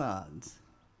 3 sons.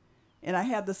 And I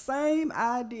have the same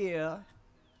idea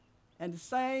and the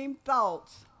same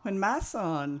thoughts when my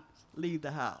sons leave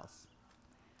the house.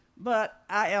 But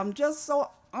I am just so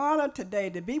honored today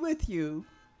to be with you,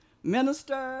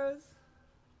 ministers,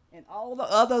 and all the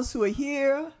others who are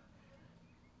here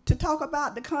to talk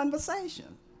about the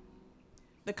conversation.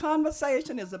 The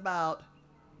conversation is about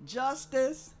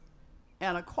justice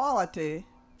and equality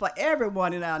for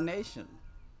everyone in our nation,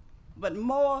 but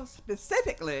more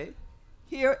specifically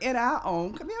here in our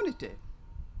own community.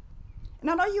 And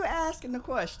I know you're asking the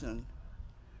question,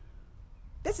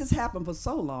 this has happened for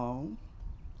so long,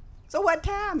 so what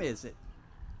time is it?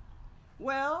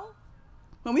 Well,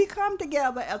 when we come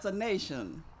together as a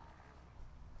nation,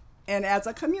 and as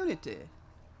a community,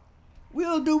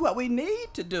 we'll do what we need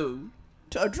to do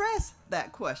to address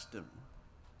that question.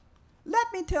 Let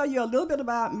me tell you a little bit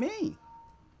about me.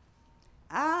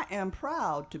 I am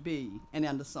proud to be an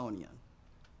Andersonian.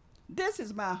 This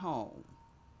is my home,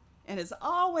 and it's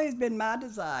always been my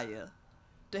desire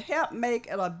to help make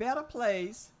it a better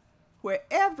place where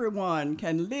everyone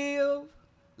can live,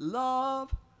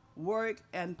 love, work,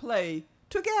 and play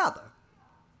together.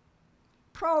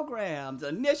 Programs,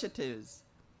 initiatives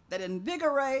that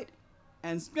invigorate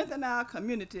and strengthen our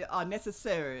community are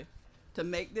necessary to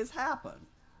make this happen.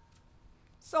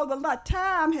 So the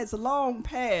time has long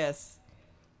passed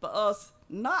for us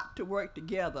not to work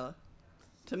together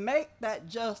to make that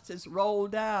justice roll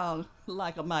down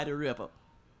like a mighty river.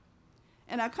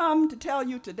 And I come to tell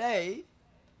you today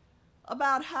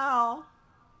about how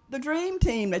the dream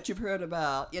team that you've heard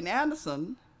about in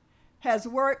Anderson has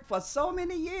worked for so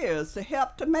many years to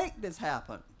help to make this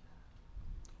happen.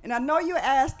 And I know you're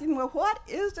asking, well, what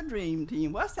is the dream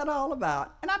team? What's that all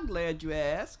about? And I'm glad you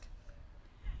asked.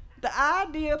 The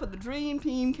idea for the dream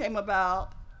team came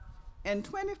about in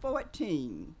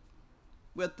 2014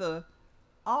 with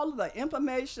all of the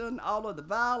information, all of the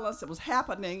violence that was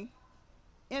happening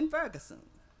in Ferguson.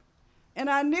 And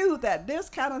I knew that this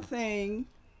kind of thing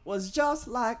was just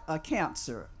like a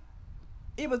cancer.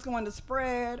 It was going to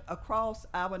spread across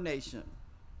our nation.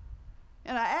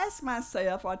 And I asked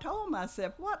myself, or I told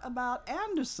myself, what about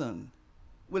Anderson?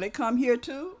 Will it come here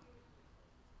too?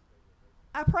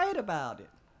 I prayed about it.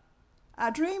 I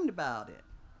dreamed about it.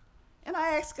 And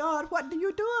I asked God, what do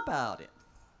you do about it?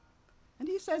 And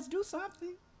he says, do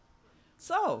something.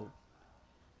 So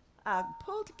I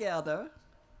pulled together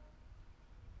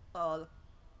a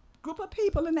group of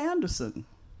people in Anderson,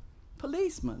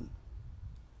 policemen,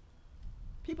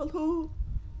 people who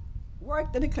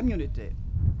worked in the community,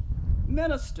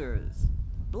 ministers,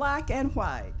 black and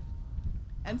white,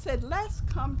 and said, let's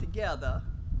come together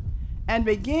and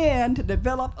begin to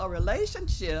develop a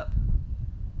relationship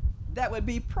that would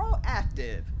be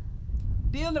proactive,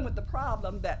 dealing with the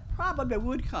problem that probably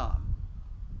would come.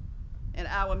 And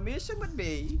our mission would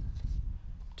be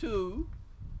to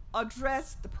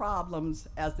address the problems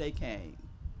as they came,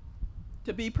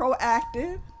 to be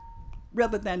proactive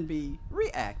rather than be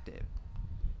reactive.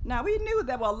 Now, we knew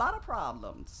there were a lot of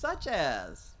problems, such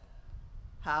as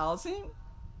housing,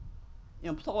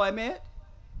 employment,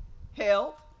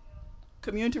 health,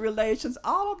 community relations.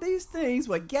 All of these things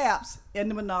were gaps in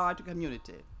the minority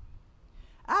community.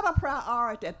 Our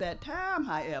priority at that time,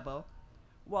 however,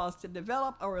 was to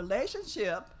develop a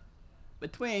relationship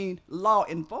between law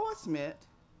enforcement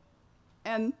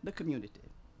and the community.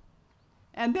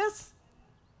 And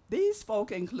these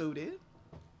folk included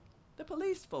the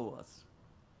police force.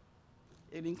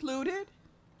 It included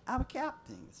our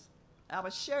captains, our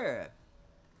sheriff,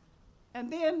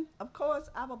 and then, of course,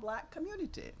 our black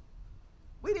community.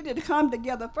 We needed to come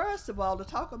together, first of all, to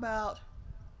talk about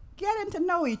getting to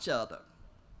know each other.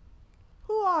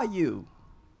 Who are you?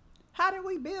 How do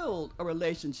we build our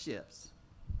relationships?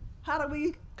 How do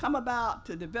we come about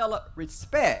to develop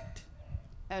respect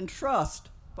and trust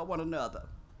for one another?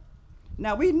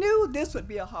 Now, we knew this would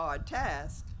be a hard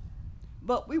task,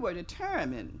 but we were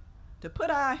determined to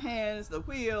put our hands to the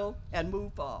wheel and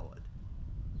move forward.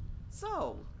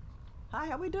 So, how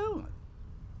are we doing?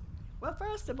 Well,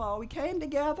 first of all, we came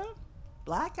together,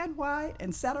 black and white,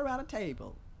 and sat around a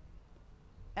table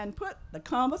and put the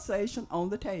conversation on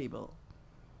the table,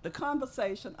 the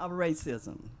conversation of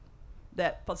racism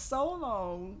that for so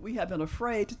long we have been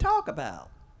afraid to talk about.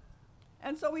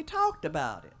 And so we talked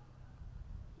about it.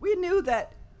 We knew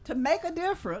that to make a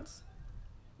difference,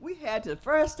 we had to,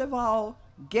 first of all,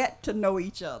 get to know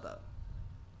each other,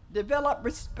 develop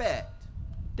respect,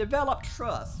 develop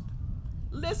trust,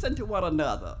 listen to one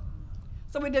another.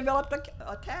 So we developed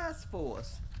a task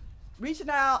force, reaching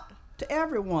out to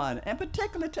everyone, and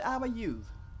particularly to our youth.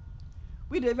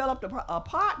 We developed a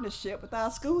partnership with our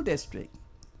school district.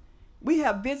 We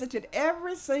have visited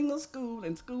every single school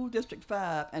in School District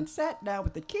 5 and sat down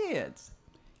with the kids.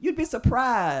 You'd be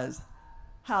surprised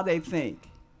how they think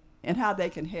and how they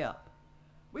can help.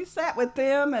 We sat with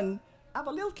them, and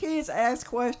our little kids asked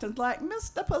questions like,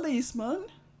 Mr. Policeman,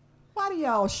 why do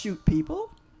y'all shoot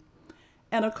people?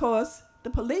 And of course, the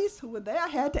police who were there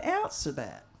had to answer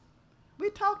that.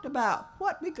 We talked about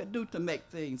what we could do to make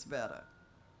things better.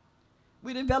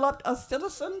 We developed a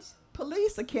Citizens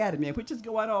Police Academy, which is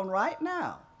going on right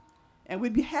now. And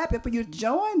we'd be happy for you to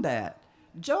join that.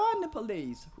 Join the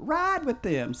police, ride with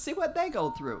them, see what they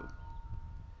go through.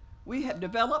 We have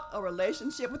developed a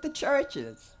relationship with the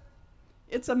churches.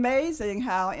 It's amazing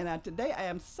how, and today I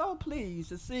am so pleased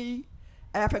to see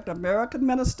African American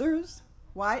ministers,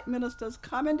 white ministers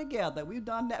coming together. We've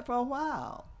done that for a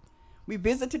while. We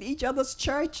visited each other's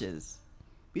churches.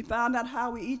 We found out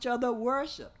how we each other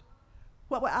worshiped.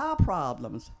 What were our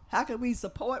problems? How could we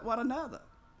support one another?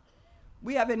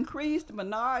 We have increased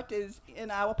minorities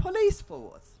in our police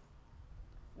force.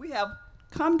 We have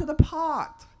come to the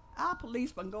parks. Our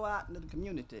policemen go out into the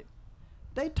community.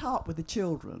 They talk with the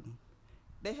children.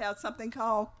 They have something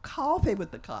called coffee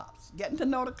with the cops, getting to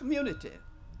know the community.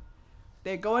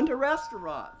 They go into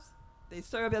restaurants. They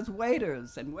serve as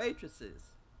waiters and waitresses.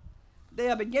 They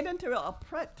are beginning to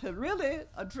really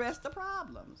address the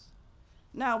problems.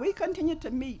 Now, we continue to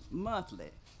meet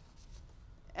monthly,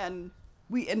 and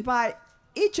we invite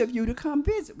each of you to come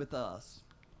visit with us.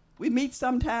 We meet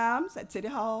sometimes at City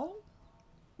Hall.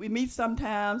 We meet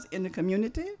sometimes in the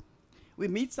community. We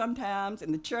meet sometimes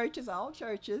in the churches, all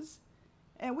churches,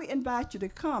 and we invite you to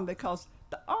come because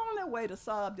the only way to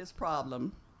solve this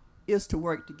problem is to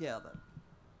work together.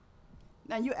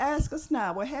 Now, you ask us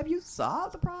now, well, have you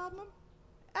solved the problem?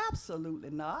 Absolutely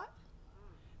not.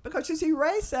 Because you see,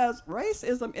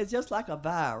 racism is just like a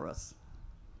virus.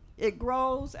 It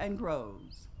grows and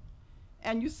grows.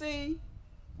 And you see,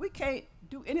 we can't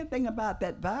do anything about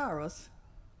that virus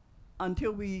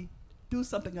until we do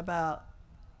something about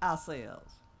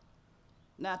ourselves.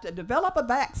 Now, to develop a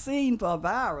vaccine for a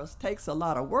virus takes a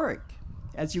lot of work,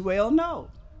 as you well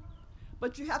know.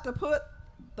 But you have to put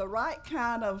the right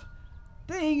kind of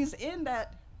things in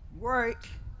that work,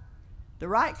 the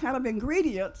right kind of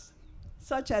ingredients,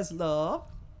 such as love,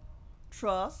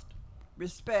 trust,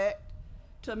 respect,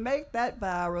 to make that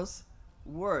virus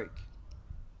work,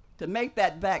 to make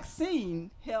that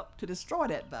vaccine help to destroy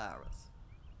that virus.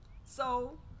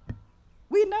 So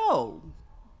we know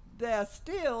there's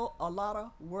still a lot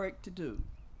of work to do.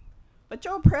 But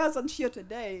your presence here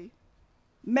today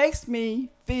makes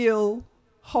me feel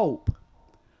hope.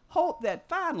 Hope that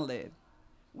finally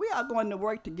we are going to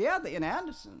work together in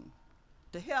Anderson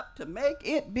to help to make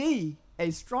it be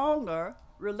a stronger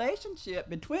relationship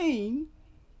between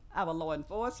our law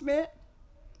enforcement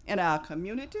and our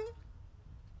community.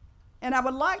 And I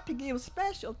would like to give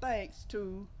special thanks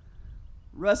to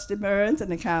Rusty Burns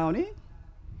and the county,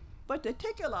 but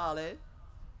particularly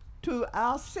to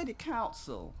our city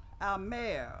council, our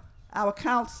mayor, our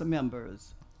council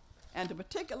members, and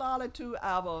particularly to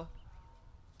our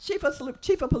chief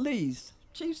of police,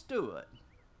 Chief Stewart,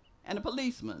 and the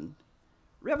policeman,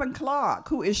 Reverend Clark,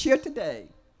 who is here today,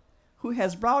 who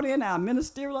has brought in our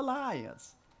ministerial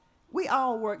alliance. We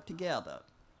all work together.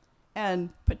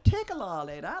 And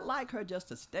particularly, and I'd like her just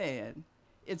to stand,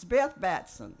 it's Beth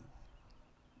Batson.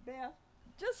 Beth,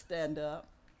 just stand up.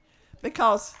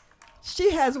 Because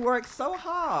she has worked so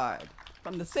hard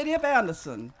from the city of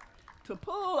Anderson to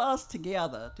pull us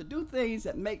together to do things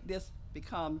that make this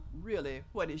become really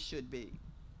what it should be.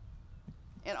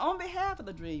 And on behalf of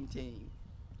the Dream Team,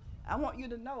 I want you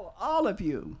to know, all of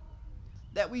you,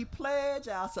 that we pledge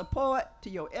our support to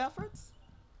your efforts,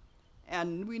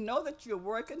 and we know that you're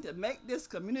working to make this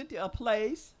community a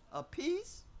place of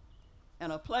peace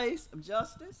and a place of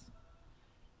justice.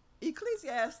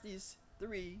 Ecclesiastes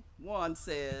 3:1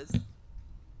 says,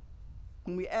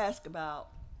 when we ask about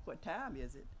what time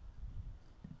is it,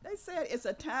 they said it's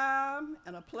a time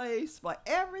and a place for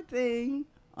everything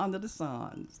under the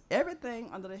suns, everything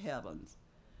under the heavens.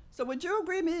 So would you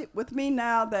agree with me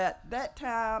now that that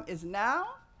time is now,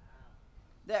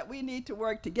 that we need to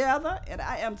work together? And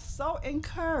I am so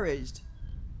encouraged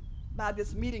by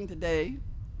this meeting today.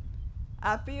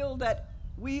 I feel that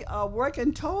we are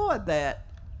working toward that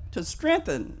to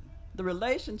strengthen the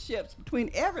relationships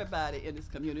between everybody in this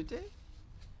community.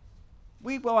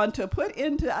 We want to put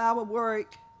into our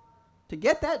work to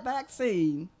get that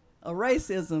vaccine of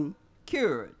racism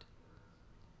cured.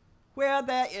 Where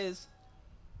there is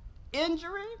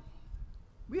injury,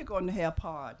 we're going to have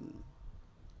pardon.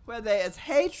 Where there is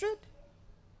hatred,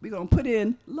 we're going to put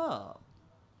in love.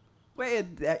 Where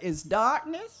there is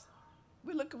darkness,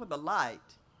 we're looking for the light.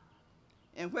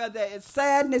 And where there is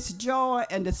sadness, joy,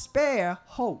 and despair,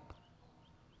 hope.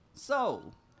 So,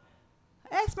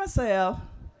 I ask myself,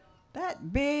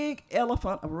 that big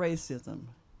elephant of racism,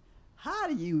 how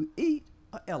do you eat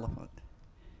an elephant?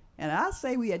 And I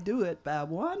say we do it by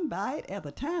one bite at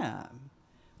a time,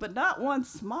 but not one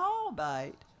small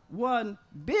bite, one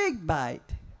big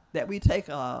bite that we take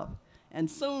off. And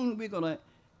soon we're going to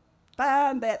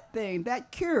find that thing,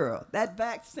 that cure, that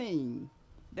vaccine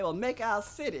that will make our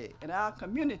city and our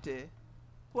community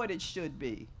what it should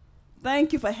be.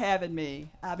 Thank you for having me.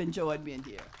 I've enjoyed being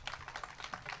here.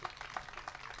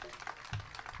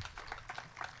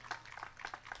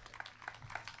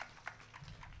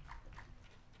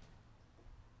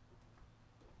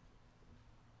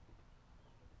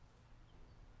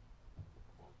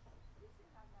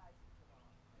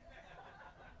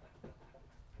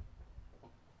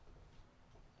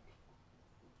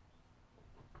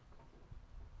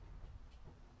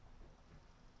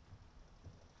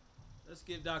 Let's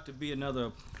give Dr. B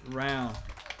another round.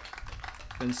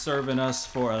 Been serving us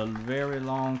for a very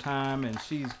long time, and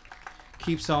she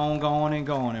keeps on going and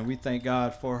going, and we thank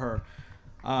God for her.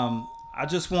 I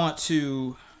just want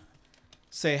to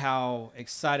say how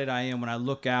excited I am when I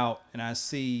look out and I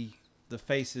see the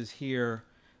faces here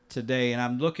today. And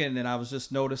I'm looking, and I was just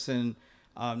noticing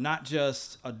not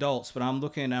just adults, but I'm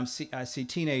looking, I see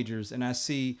teenagers, and I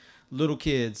see little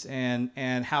kids,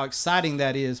 and how exciting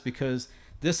that is, because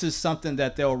this is something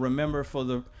that they'll remember for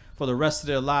the rest of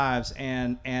their lives,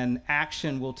 and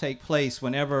action will take place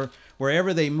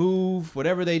wherever they move,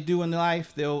 whatever they do in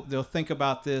life, they'll think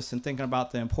about this and thinking about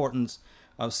the importance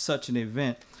of such an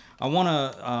event. I want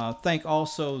to thank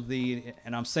also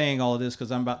and I'm saying all of this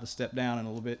because I'm about to step down in a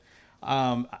little bit,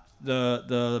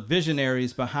 the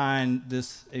visionaries behind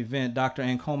this event, Dr.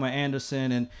 Ancoma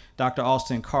Anderson and Dr.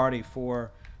 Austin Carty,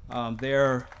 for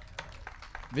their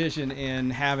vision in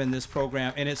having this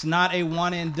program. And it's not a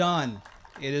one and done.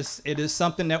 It is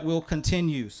something that will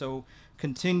continue. So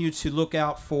continue to look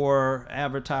out for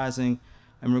advertising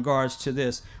in regards to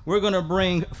this. We're going to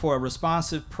bring for a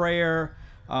responsive prayer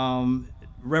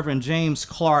Reverend James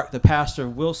Clark, the pastor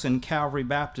of Wilson Calvary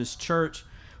Baptist Church.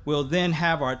 We'll then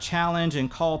have our challenge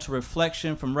and call to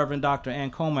reflection from Reverend Dr.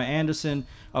 Ancoma Anderson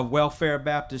of Welfare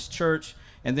Baptist Church.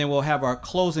 And then we'll have our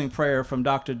closing prayer from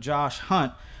Dr. Josh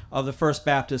Hunt of the First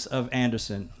Baptist of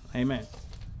Anderson. Amen.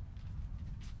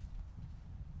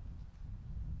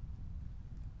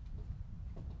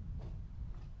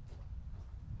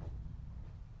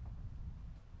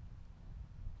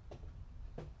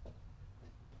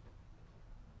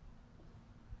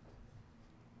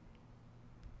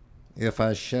 If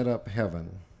I shut up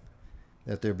heaven,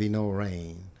 that there be no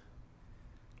rain,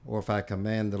 or if I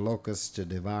command the locusts to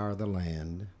devour the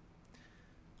land,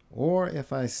 or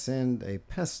if I send a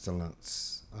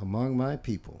pestilence among my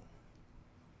people,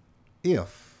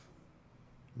 if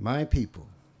my people,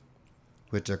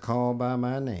 which are called by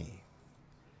my name,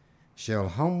 shall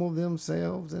humble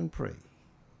themselves and pray,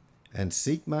 and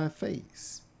seek my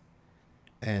face,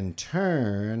 and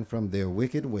turn from their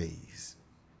wicked ways,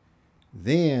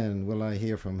 then will I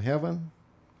hear from heaven,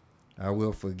 I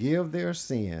will forgive their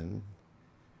sin,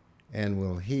 and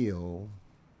will heal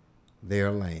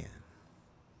their land.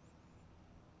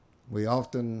 We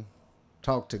often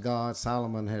talk to God.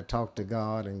 Solomon had talked to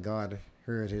God, and God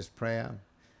heard his prayer.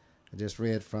 I just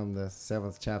read from the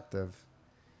 7th chapter of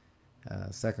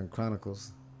 2nd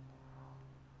Chronicles.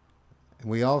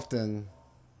 And we often,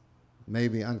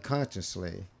 maybe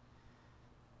unconsciously,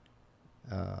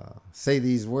 say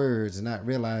these words, not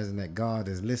realizing that God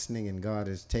is listening and God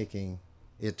is taking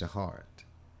it to heart.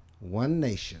 One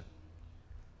nation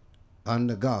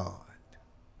under God,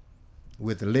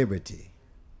 with liberty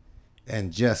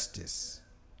and justice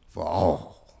for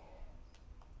all.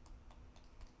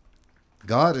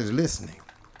 God is listening.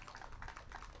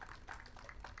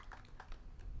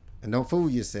 And don't fool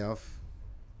yourself.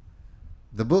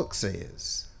 The book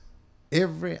says,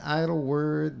 every idle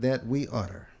word that we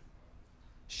utter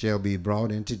shall be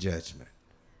brought into judgment.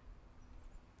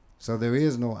 So there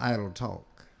is no idle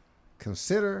talk.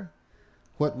 Consider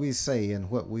what we say and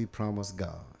what we promise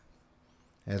God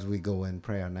as we go in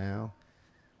prayer now.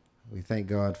 We thank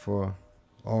God for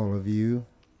all of you.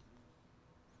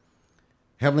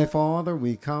 Heavenly Father,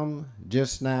 we come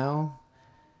just now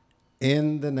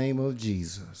in the name of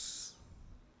Jesus.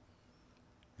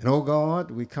 And oh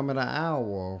God, we come at an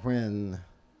hour when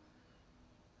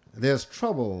there's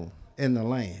trouble in the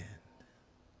land.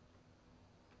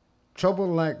 Trouble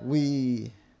like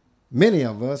many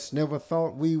of us never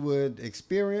thought we would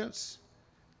experience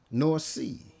nor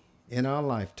see in our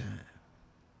lifetime.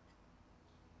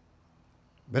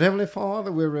 But Heavenly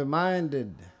Father, we're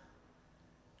reminded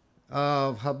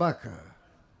of Habakkuk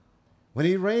when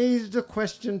he raised a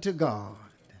question to God.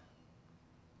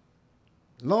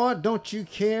 Lord, don't you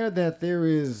care that there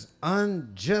is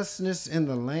unjustness in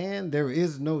the land? There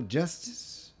is no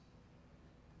justice.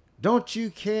 Don't you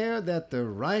care that the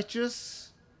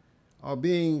righteous are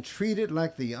being treated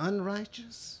like the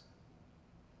unrighteous?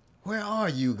 Where are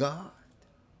you, God?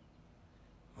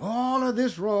 All of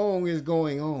this wrong is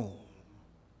going on.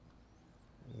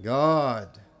 God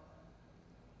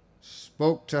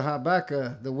spoke to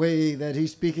Habakkuk the way that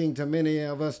he's speaking to many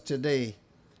of us today.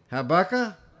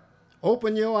 Habakkuk,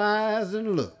 open your eyes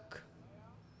and look.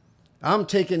 I'm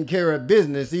taking care of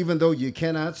business even though you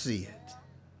cannot see it.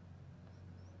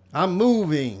 I'm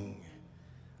moving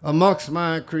amongst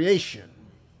my creation.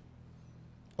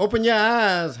 Open your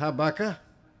eyes, Habakkuk,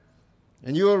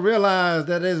 and you will realize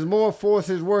that there's more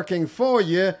forces working for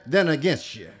you than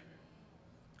against you.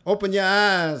 Open your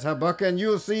eyes, Habakkuk, and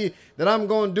you'll see that I'm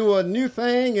going to do a new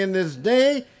thing in this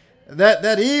day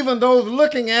that even those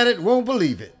looking at it won't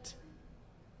believe it.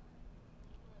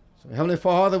 So, Heavenly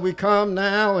Father, we come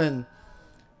now and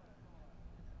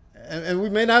we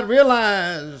may not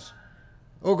realize,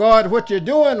 oh God, what you're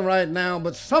doing right now,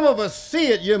 but some of us see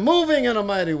it. You're moving in a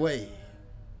mighty way.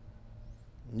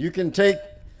 You can take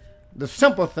the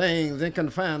simple things and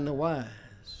confine the wise.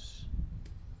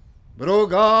 But, oh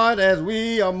God, as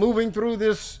we are moving through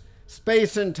this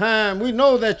space and time, we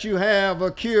know that you have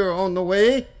a cure on the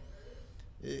way.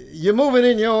 You're moving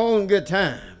in your own good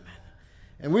time.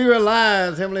 And we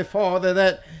realize, Heavenly Father,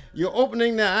 that you're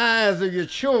opening the eyes of your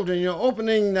children. You're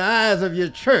opening the eyes of your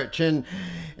church. And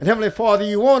Heavenly Father,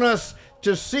 you want us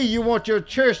to see, you want your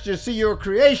church to see your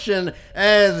creation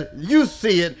as you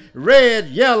see it, red,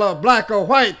 yellow, black, or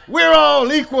white. We're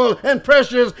all equal and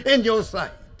precious in your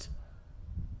sight.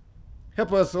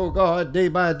 Help us, oh God, day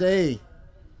by day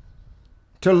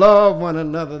to love one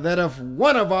another, that if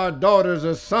one of our daughters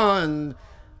or sons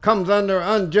comes under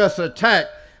unjust attack,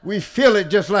 we feel it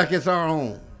just like it's our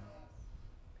own.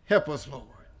 Help us, Lord,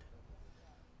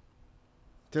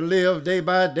 to live day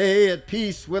by day at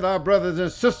peace with our brothers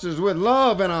and sisters, with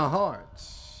love in our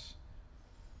hearts.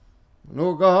 And,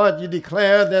 oh God, you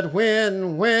declare that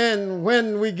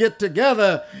when we get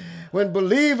together, when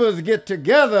believers get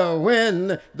together,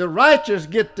 when the righteous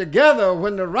get together,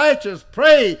 when the righteous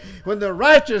pray, when the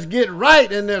righteous get right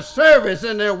in their service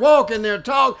and their walk and their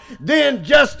talk, then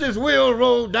justice will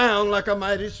roll down like a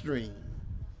mighty stream.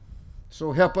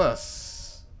 So help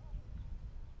us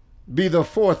be the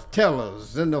forth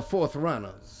tellers and the forth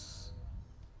runners.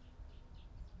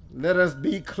 Let us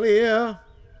be clear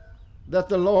that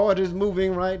the Lord is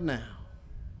moving right now.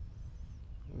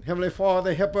 Heavenly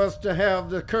Father, help us to have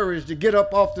the courage to get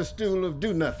up off the stool of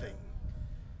do nothing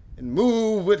and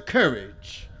move with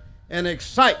courage and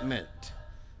excitement,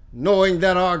 knowing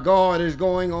that our God is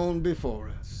going on before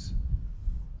us.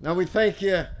 Now we thank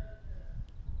you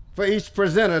for each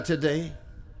presenter today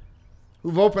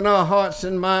who've opened our hearts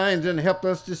and minds and helped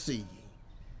us to see.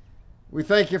 We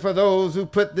thank you for those who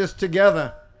put this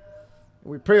together.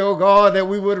 We pray, oh God, that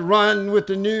we would run with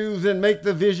the news and make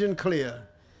the vision clear.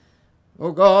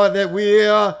 Oh God, that we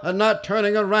are not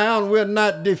turning around, we're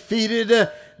not defeated,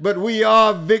 but we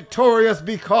are victorious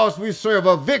because we serve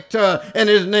a victor, and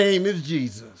his name is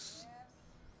Jesus.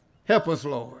 Help us,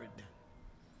 Lord,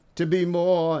 to be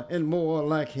more and more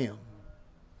like him.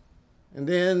 And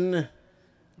then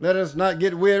let us not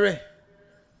get weary.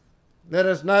 Let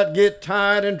us not get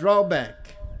tired and draw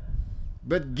back,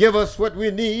 but give us what we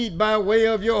need by way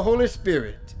of your Holy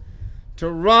Spirit to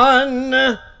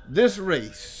run this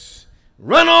race.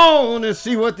 Run on and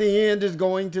see what the end is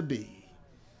going to be,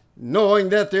 knowing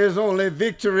that there's only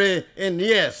victory and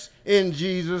yes in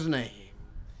Jesus' name.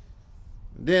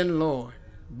 Then, Lord,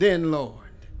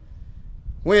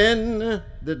 when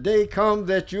the day comes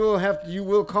that you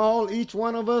will call each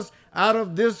one of us out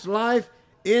of this life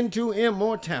into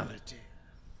immortality,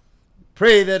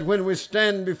 pray that when we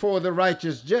stand before the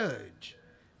righteous judge,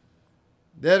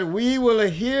 that we will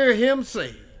hear him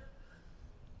say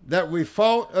that we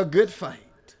fought a good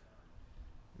fight,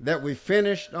 that we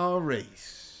finished our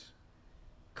race.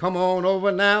 Come on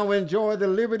over now, enjoy the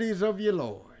liberties of your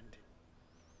Lord.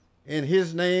 In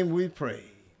his name we pray.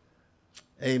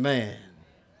 Amen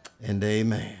and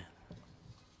amen.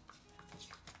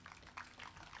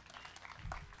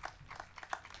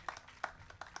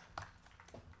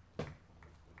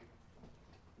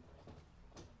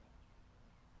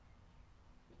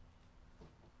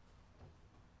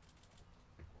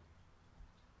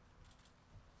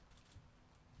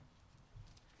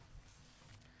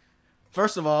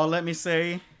 First of all, let me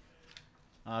say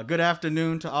good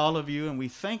afternoon to all of you, and we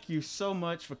thank you so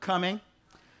much for coming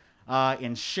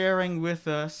and sharing with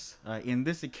us in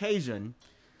this occasion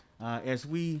as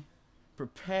we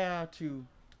prepare to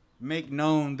make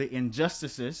known the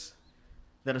injustices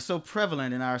that are so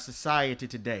prevalent in our society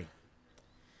today.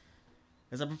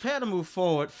 As I prepare to move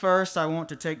forward, first I want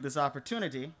to take this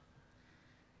opportunity,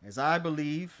 as I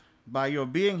believe by your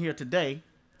being here today,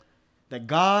 that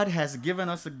God has given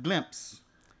us a glimpse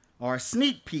or a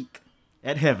sneak peek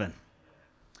at heaven.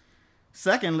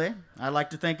 Secondly, I'd like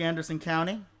to thank Anderson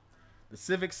County, the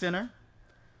Civic Center,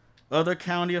 other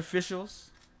county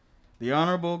officials, the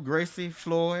Honorable Gracie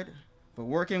Floyd, for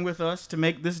working with us to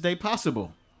make this day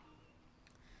possible.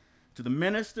 To the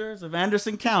ministers of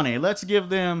Anderson County, let's give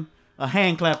them a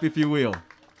hand clap, if you will.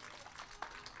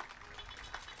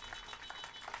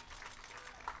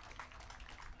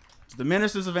 To the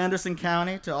ministers of Anderson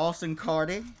County, to Austin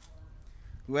Carty,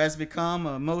 who has become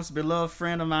a most beloved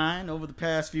friend of mine over the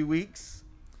past few weeks,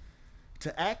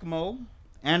 to ACMO,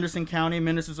 Anderson County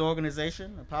Ministers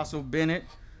Organization, Apostle Bennett,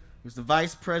 who's the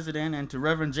vice president, and to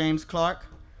Reverend James Clark,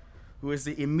 who is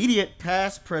the immediate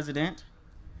past president,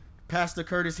 Pastor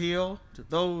Curtis Hill, to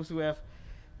those who have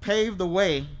paved the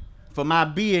way for my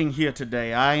being here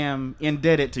today. I am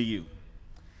indebted to you.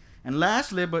 And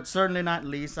lastly, but certainly not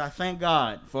least, I thank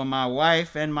God for my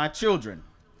wife and my children,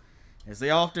 as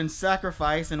they often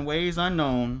sacrifice in ways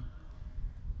unknown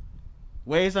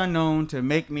to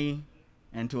make me,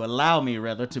 and to allow me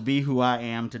rather, to be who I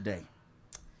am today.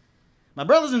 My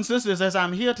brothers and sisters, as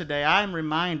I'm here today, I am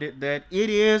reminded that it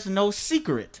is no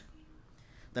secret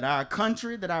that our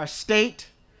country, that our state,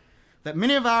 that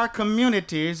many of our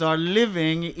communities are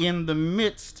living in the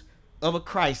midst of a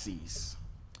crisis.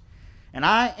 And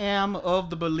I am of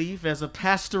the belief, as a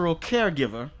pastoral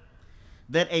caregiver,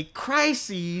 that a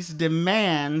crisis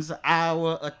demands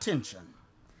our attention.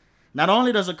 Not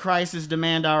only does a crisis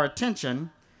demand our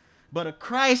attention, but a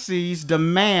crisis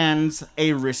demands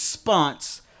a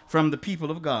response from the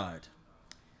people of God.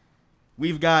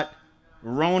 We've got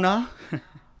Rona,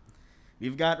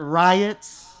 we've got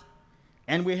riots,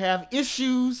 and we have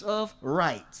issues of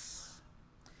rights.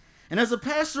 And as a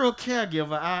pastoral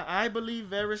caregiver, I believe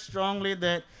very strongly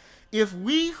that if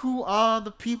we who are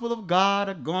the people of God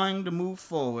are going to move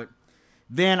forward,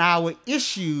 then our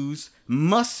issues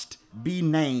must be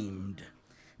named.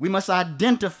 We must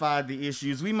identify the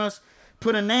issues. We must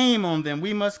put a name on them.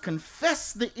 We must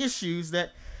confess the issues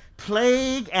that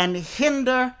plague and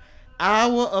hinder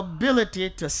our ability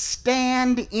to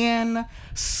stand in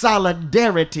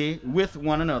solidarity with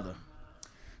one another.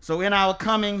 So in our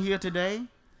coming here today,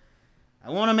 I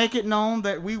want to make it known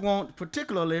that we won't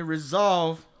particularly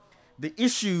resolve the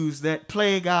issues that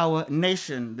plague our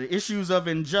nation, the issues of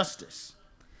injustice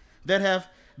that have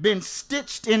been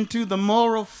stitched into the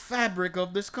moral fabric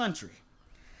of this country.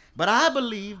 But I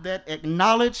believe that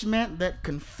acknowledgement, that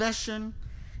confession,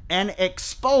 and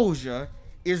exposure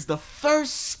is the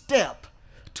first step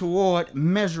toward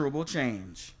measurable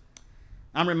change.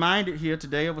 I'm reminded here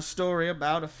today of a story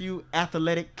about a few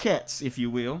athletic cats, if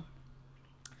you will.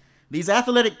 These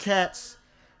athletic cats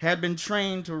had been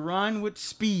trained to run with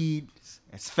speed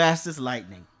as fast as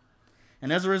lightning.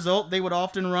 And as a result, they would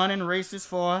often run in races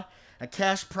for a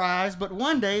cash prize. But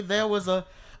one day there was a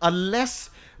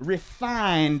less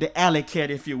refined alley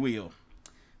cat, if you will.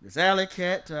 This alley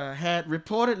cat had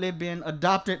reportedly been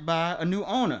adopted by a new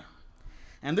owner.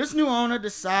 And this new owner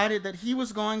decided that he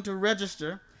was going to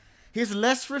register his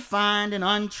less refined and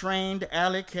untrained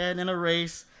alley cat in a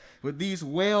race with these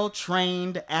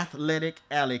well-trained athletic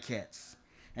alley cats.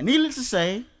 And needless to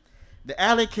say, the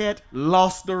alley cat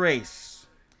lost the race.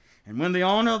 And when the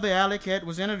owner of the alley cat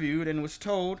was interviewed and was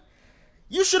told,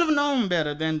 "You should have known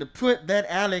better than to put that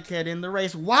alley cat in the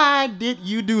race. Why did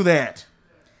you do that?"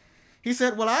 He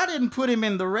said, "Well, I didn't put him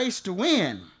in the race to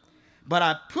win, but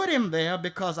I put him there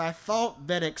because I thought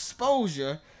that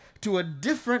exposure to a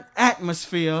different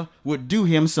atmosphere would do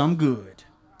him some good."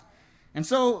 And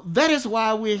so that is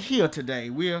why we're here today.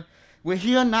 We're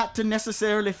here not to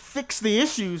necessarily fix the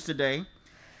issues today,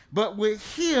 but we're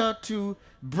here to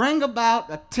bring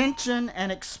about attention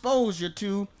and exposure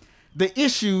to the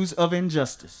issues of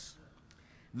injustice.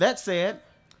 That said,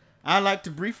 I'd like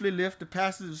to briefly lift a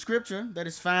passage of scripture that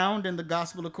is found in the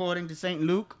Gospel according to St.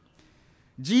 Luke.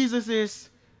 Jesus'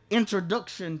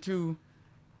 introduction to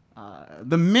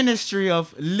the ministry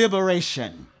of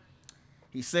liberation.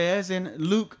 He says in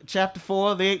Luke chapter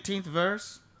 4, the 18th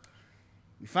verse,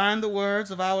 we find the words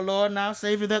of our Lord and our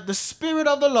Savior, that the Spirit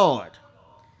of the Lord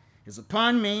is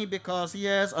upon me because he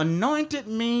has anointed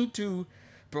me to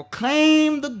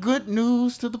proclaim the good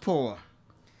news to the poor.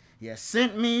 He has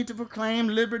sent me to proclaim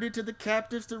liberty to the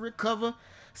captives, to recover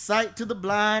sight to the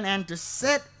blind, and to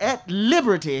set at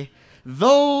liberty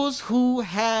those who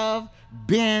have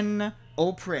been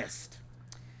oppressed.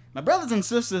 My brothers and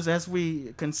sisters, as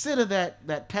we consider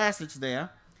that passage there,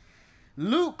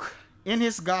 Luke, in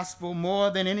his gospel, more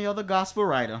than any other gospel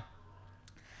writer,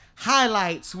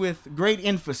 highlights with great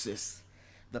emphasis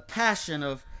the passion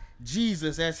of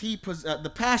Jesus,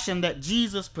 the passion that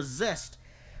Jesus possessed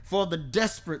for the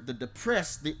desperate, the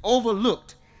depressed, the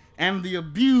overlooked, and the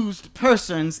abused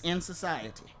persons in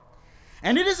society.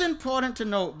 And it is important to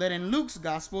note that in Luke's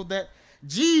gospel that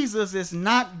Jesus is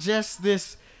not just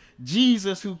this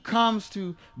Jesus who comes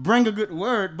to bring a good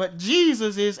word, but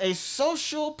Jesus is a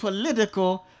social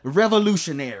political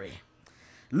revolutionary.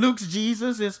 Luke's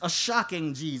Jesus is a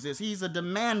shocking Jesus. He's a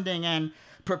demanding and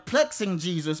perplexing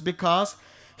Jesus because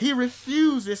he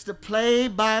refuses to play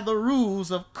by the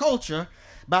rules of culture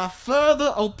by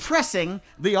further oppressing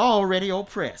the already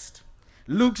oppressed.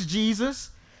 Luke's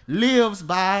Jesus lives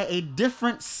by a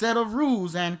different set of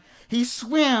rules, and he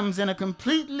swims in a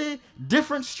completely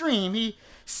different stream. He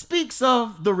speaks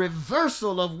of the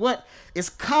reversal of what is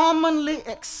commonly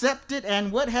accepted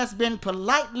and what has been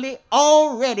politely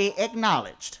already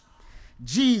acknowledged.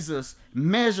 Jesus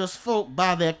measures folk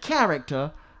by their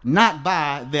character, not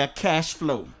by their cash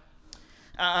flow.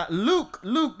 Luke's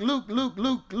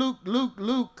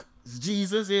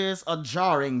Jesus is a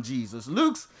jarring Jesus.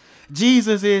 Luke's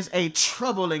Jesus is a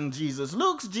troubling Jesus.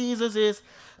 Luke's Jesus is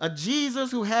a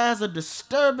Jesus who has a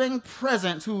disturbing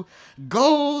presence, who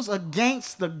goes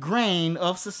against the grain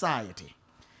of society.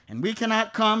 And we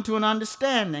cannot come to an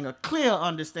understanding, a clear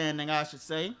understanding, I should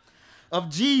say, of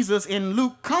Jesus in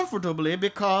Luke comfortably,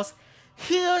 because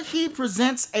here he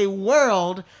presents a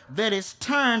world that is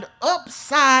turned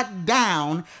upside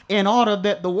down in order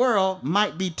that the world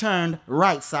might be turned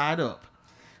right side up.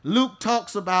 Luke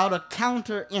talks about a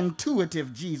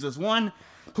counterintuitive Jesus, one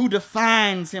who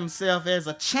defines himself as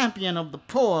a champion of the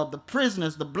poor, the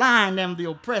prisoners, the blind, and the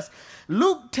oppressed.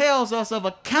 Luke tells us of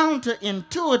a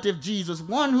counterintuitive Jesus,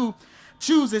 one who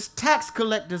chooses tax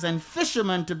collectors and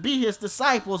fishermen to be his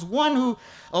disciples, one who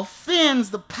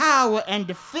offends the power and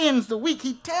defends the weak.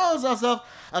 He tells us of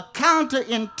a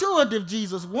counterintuitive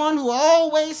Jesus, one who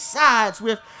always sides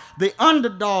with the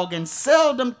underdog and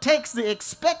seldom takes the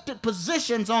expected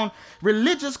positions on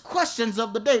religious questions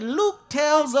of the day. Luke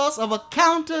tells us of a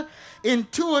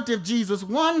counterintuitive Jesus,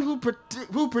 one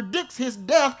who predicts his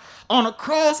death on a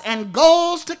cross and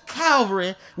goes to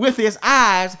Calvary with his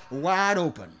eyes wide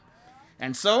open.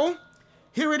 And so,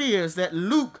 here it is that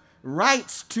Luke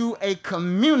writes to a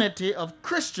community of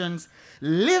Christians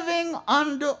living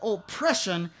under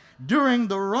oppression during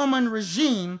the Roman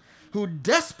regime, who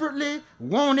desperately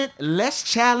wanted less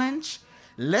challenge,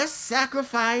 less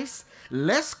sacrifice,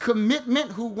 less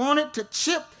commitment, who wanted to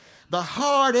chip the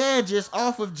hard edges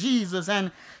off of Jesus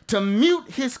and to mute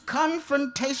his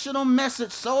confrontational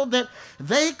message so that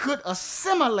they could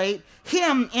assimilate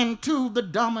him into the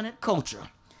dominant culture.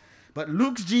 But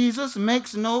Luke's Jesus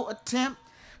makes no attempt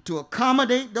to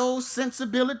accommodate those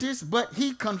sensibilities, but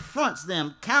he confronts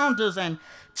them, counters and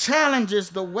challenges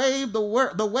the ways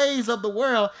of the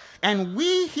world. And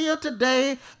we here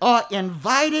today are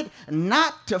invited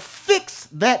not to fix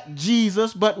that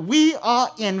Jesus, but we are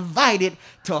invited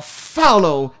to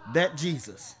follow that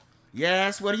Jesus.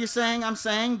 Yes, what are you saying? I'm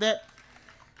saying that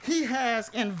he has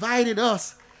invited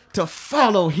us to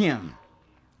follow him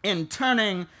in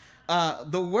turning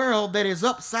the world that is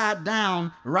upside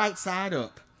down right side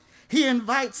up. He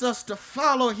invites us to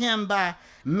follow him by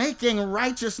making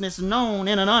righteousness known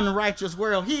in an unrighteous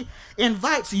world. He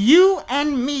invites you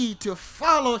and me to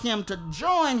follow him, to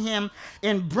join him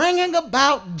in bringing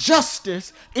about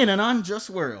justice in an unjust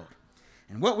world.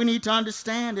 And what we need to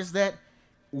understand is that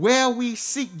where we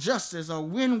seek justice, or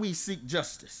when we seek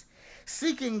justice,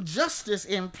 seeking justice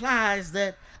implies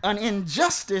that an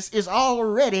injustice is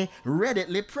already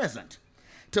readily present.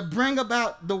 To bring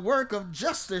about the work of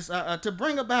justice, to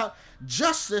bring about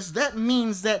justice, that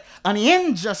means that an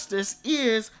injustice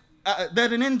has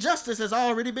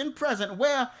already been present.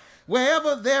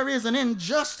 Wherever there is an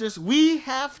injustice, we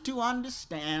have to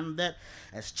understand that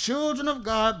as children of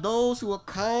God, those who are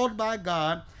called by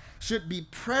God should be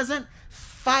present,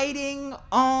 fighting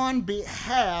on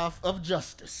behalf of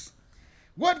justice.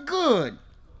 What good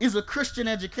is a Christian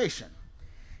education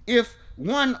if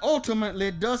one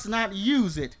ultimately does not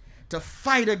use it to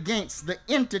fight against the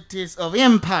entities of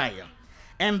empire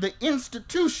and the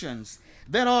institutions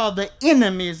that are the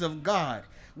enemies of God?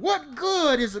 What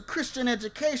good is a Christian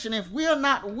education if we are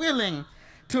not willing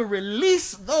to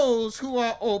release those who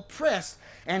are oppressed?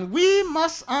 And we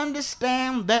must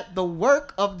understand that the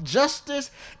work of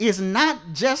justice is not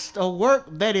just a work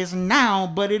that is now,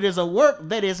 but it is a work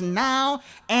that is now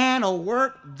and a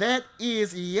work that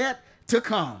is yet to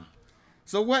come.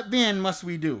 So what then must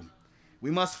we do? We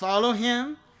must follow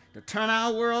him to turn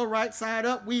our world right side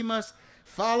up. We must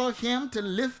follow him to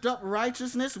lift up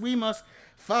righteousness. We must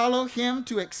follow him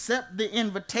to accept the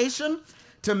invitation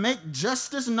to make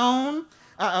justice known.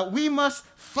 We must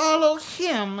follow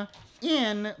him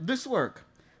in this work.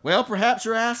 Well, perhaps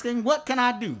you're asking, what can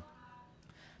I do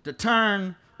to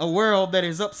turn a world that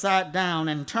is upside down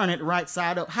and turn it right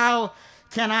side up? How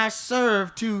can I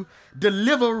serve to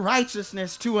deliver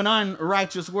righteousness to an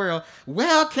unrighteous world?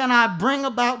 Where can I bring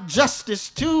about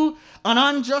justice to an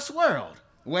unjust world?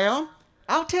 Well,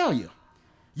 I'll tell you.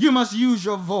 You must use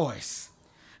your voice.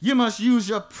 You must use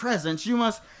your presence. You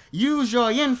must use your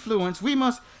influence. We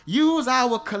must use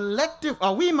our collective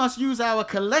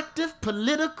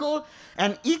political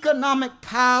and economic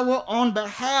power on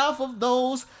behalf of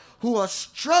those who are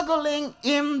struggling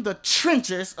in the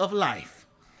trenches of life.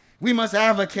 We must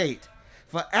advocate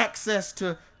for access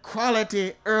to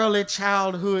quality early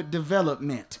childhood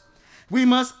development. We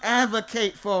must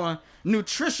advocate for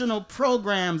nutritional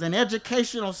programs and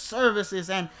educational services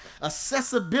and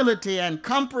accessibility and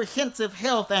comprehensive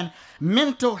health and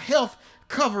mental health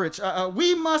coverage.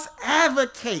 We must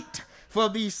advocate for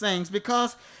these things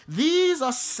because these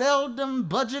are seldom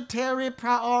budgetary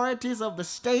priorities of the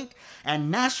state and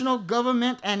national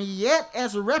government, and yet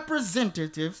as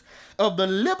representatives of the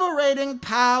liberating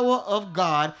power of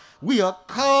God, we are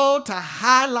called to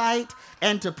highlight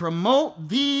and to promote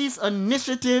these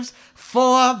initiatives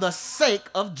for the sake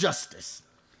of justice.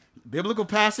 Biblical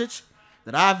passage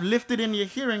that I've lifted in your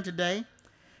hearing today,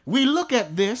 we look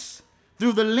at this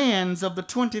through the lens of the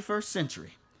 21st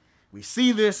century. We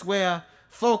see this where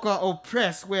folk are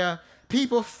oppressed, where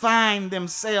people find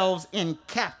themselves in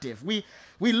captive. We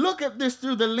look at this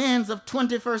through the lens of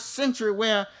 21st century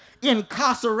where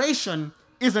incarceration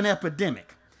is an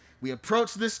epidemic. We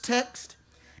approach this text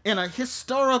in a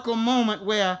historical moment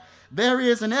where there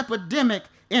is an epidemic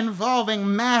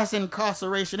involving mass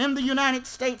incarceration. In the United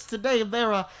States today,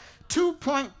 there are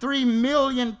 2.3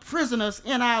 million prisoners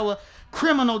in our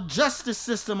criminal justice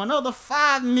system, another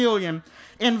 5 million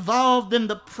involved in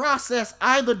the process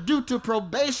either due to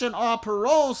probation or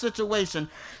parole situation.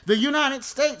 The United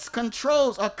States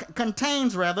contains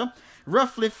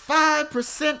roughly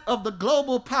 5% of the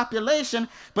global population,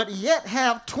 but yet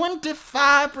have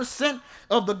 25%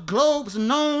 of the globe's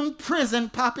known prison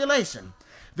population.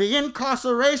 The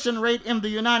incarceration rate in the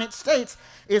United States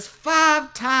is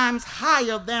 5 times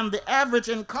higher than the average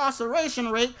incarceration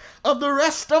rate of the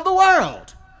rest of the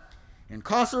world.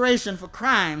 Incarceration for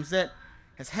crimes that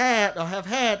have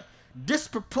had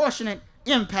disproportionate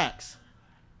impacts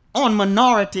on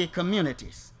minority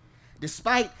communities.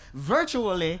 Despite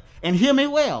virtually, and hear me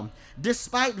well,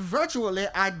 despite virtually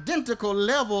identical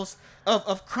levels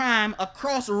of crime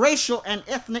across racial and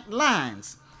ethnic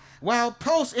lines, while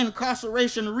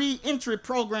post-incarceration re-entry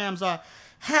programs are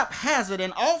haphazard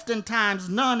and oftentimes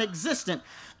non-existent,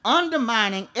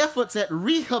 undermining efforts at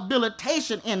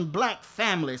rehabilitation in black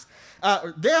families,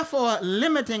 therefore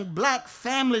limiting black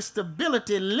family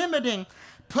stability, limiting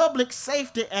public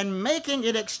safety, and making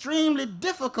it extremely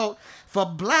difficult for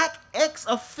black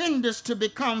ex-offenders to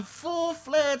become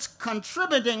full-fledged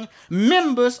contributing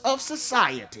members of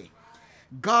society.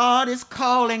 God is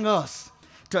calling us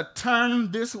to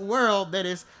turn this world that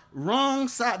is wrong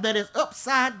side, that is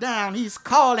upside down. He's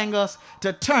calling us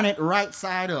to turn it right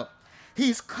side up.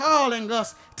 He's calling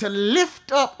us to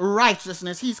lift up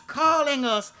righteousness. He's calling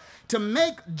us to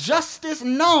make justice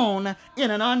known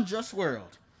in an unjust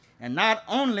world. And not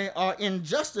only are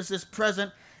injustices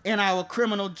present in our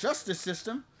criminal justice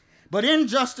system, but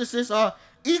injustices are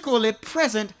equally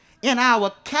present in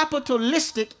our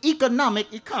capitalistic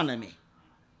economy.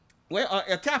 Well,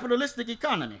 a capitalistic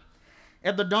economy.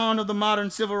 At the dawn of the modern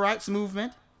civil rights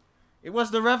movement, it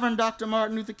was the Reverend Dr.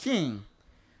 Martin Luther King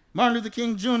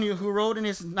Jr., who wrote in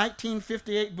his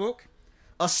 1958 book,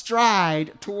 A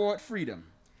Stride Toward Freedom,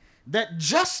 that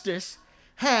justice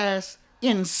has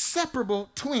inseparable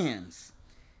twins.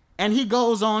 And he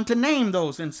goes on to name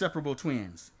those inseparable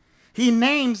twins. He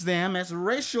names them as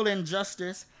racial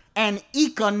injustice and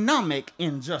economic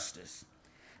injustice.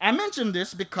 I mention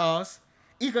this because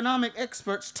economic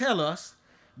experts tell us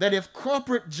that if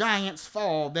corporate giants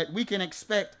fall, that we can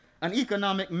expect an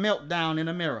economic meltdown in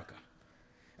America.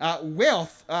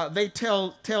 Wealth, they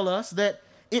tell us that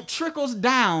it trickles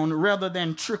down rather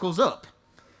than trickles up.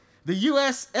 The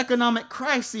U.S. economic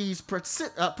crisis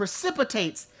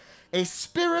precipitates a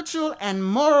spiritual and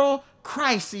moral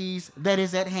crisis that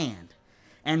is at hand.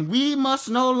 And we must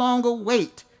no longer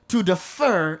wait to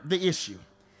defer the issue.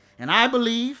 And I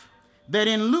believe that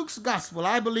in Luke's gospel,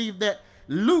 I believe that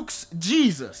Luke's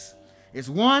Jesus is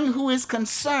one who is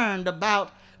concerned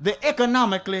about the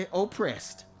economically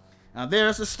oppressed. Now,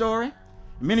 there's a story.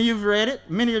 Many of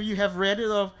you have read it,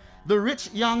 of the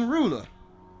rich young ruler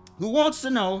who wants to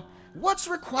know what's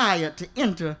required to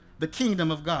enter the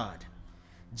kingdom of God.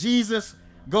 Jesus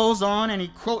goes on and he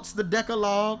quotes the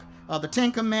Decalogue The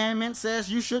 10 Commandments says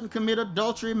you shouldn't commit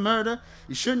adultery, murder,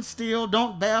 you shouldn't steal,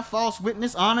 don't bear false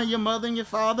witness, honor your mother and your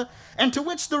father. And to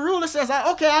which the ruler says,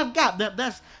 okay, I've got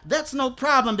that. That's no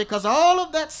problem, because all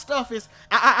of that stuff is,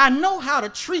 I know how to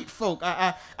treat folk.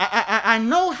 I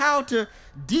know how to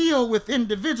deal with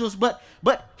individuals, but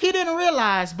he didn't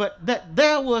realize that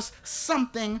there was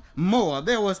something more.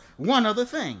 There was one other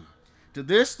thing. To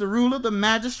this, the ruler, the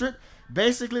magistrate,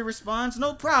 basically responds,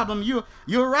 no problem.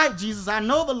 You're right, Jesus. I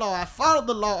know the law. I followed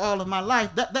the law all of my life.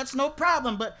 That's no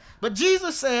problem. But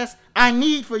Jesus says, I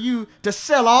need for you to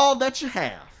sell all that you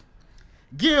have.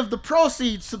 Give the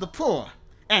proceeds to the poor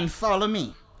and follow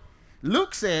me.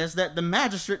 Luke says that the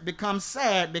magistrate becomes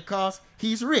sad because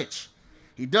he's rich.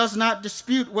 He does not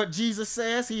dispute what Jesus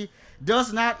says. He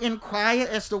does not inquire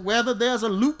as to whether there's a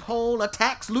loophole, a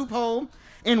tax loophole,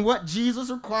 in what Jesus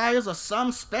requires, or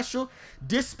some special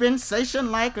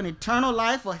dispensation like an eternal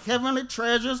life or heavenly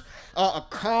treasures, or a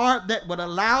card that would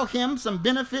allow him some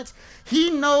benefits.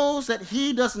 He knows that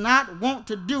he does not want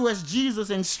to do as Jesus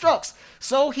instructs,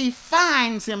 so he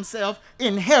finds himself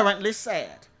inherently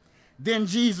sad. Then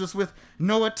Jesus, with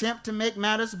no attempt to make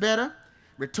matters better,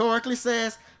 rhetorically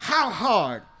says, how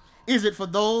hard is it for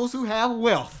those who have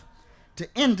wealth to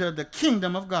enter the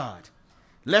kingdom of God?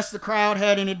 Lest the crowd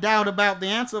had any doubt about the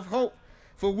answer of hope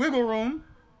for wiggle room,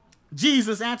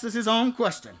 Jesus answers his own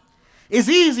question. It's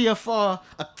easier for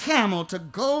a camel to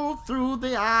go through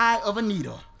the eye of a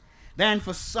needle than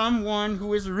for someone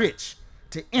who is rich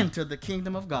to enter the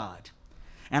kingdom of God.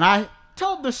 And I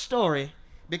told this story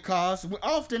because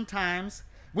oftentimes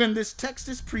when this text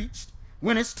is preached,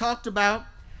 when it's talked about,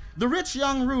 the rich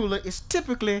young ruler is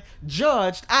typically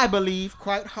judged, I believe,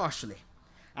 quite harshly.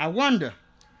 I wonder,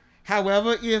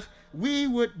 however, if we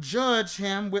would judge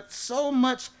him with so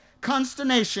much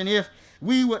consternation, if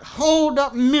we would hold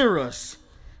up mirrors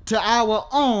to our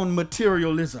own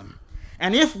materialism,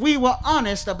 and if we were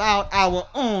honest about our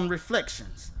own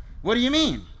reflections. What do you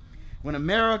mean? When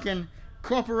American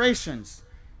corporations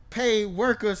pay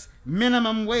workers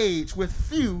minimum wage with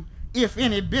few, if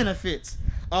any, benefits,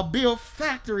 or build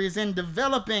factories in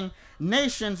developing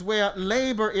nations where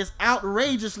labor is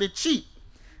outrageously cheap,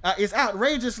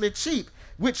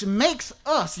 which makes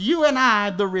us, you and I,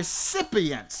 the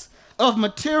recipients of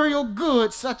material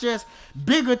goods such as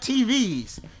bigger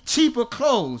TVs, cheaper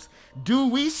clothes. Do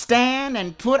we stand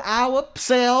and put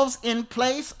ourselves in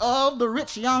place of the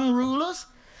rich young rulers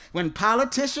when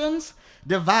politicians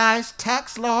devise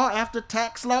tax law after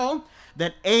tax law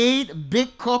that aid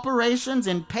big corporations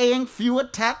in paying fewer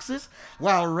taxes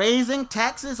while raising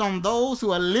taxes on those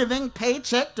who are living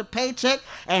paycheck to paycheck,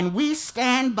 and we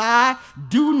stand by,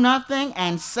 do nothing,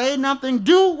 and say nothing?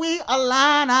 Do we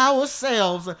align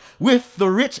ourselves with the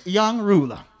rich young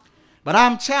ruler? But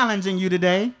I'm challenging you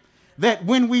today that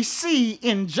when we see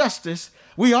injustice,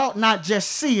 we ought not just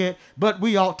see it, but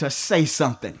we ought to say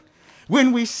something.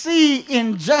 When we see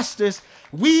injustice,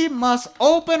 we must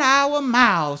open our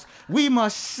mouths. We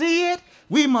must see it,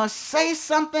 we must say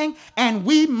something, and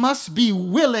we must be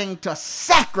willing to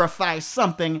sacrifice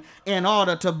something in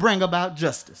order to bring about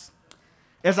justice.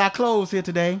 As I close here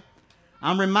today,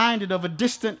 I'm reminded of a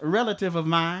distant relative of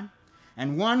mine,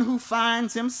 and one who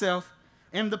finds himself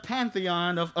in the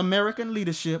pantheon of American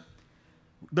leadership,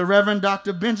 the Reverend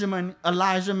Dr. Benjamin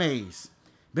Elijah Mays.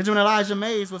 Benjamin Elijah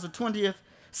Mays was a 20th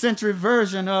century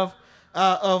version of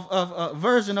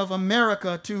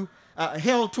America to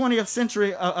held 20th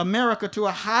century America to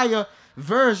a higher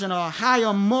version or a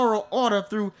higher moral order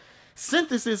through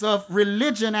synthesis of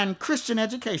religion and Christian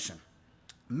education.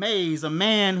 Mays, a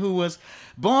man who was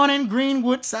born in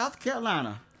Greenwood, South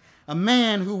Carolina, a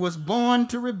man who was born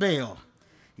to rebel.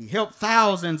 He helped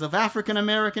thousands of African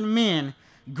American men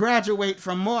graduate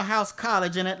from Morehouse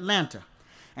College in Atlanta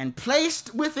and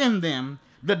placed within them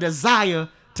the desire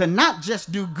to not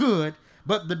just do good,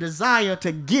 but the desire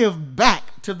to give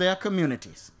back to their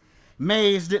communities.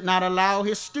 Mays did not allow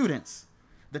his students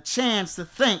the chance to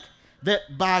think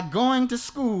that by going to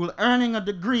school, earning a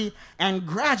degree, and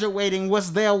graduating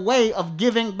was their way of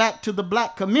giving back to the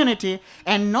black community,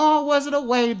 and nor was it a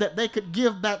way that they could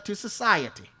give back to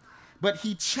society. But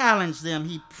he challenged them,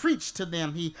 he preached to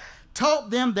them, he taught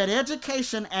them that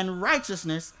education and righteous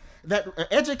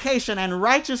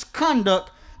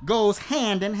conduct goes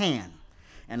hand in hand.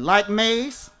 And like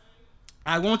Mays,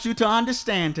 I want you to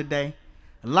understand today,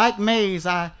 like Mays,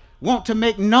 I want to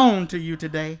make known to you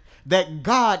today that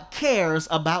God cares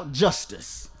about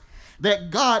justice,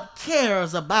 that God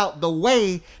cares about the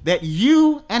way that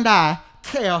you and I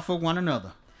care for one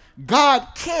another. God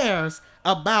cares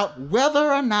about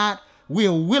whether or not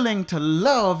we're willing to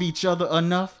love each other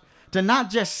enough to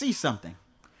not just see something,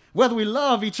 Whether we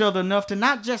love each other enough to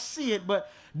not just see it,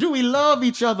 but do we love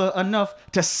each other enough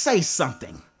to say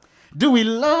something? Do we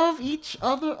love each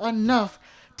other enough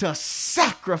to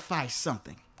sacrifice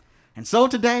something? And so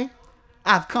today,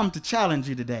 I've come to challenge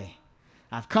you today.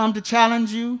 I've come to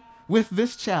challenge you with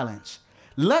this challenge.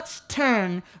 Let's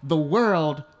turn the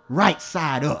world right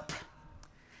side up.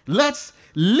 Let's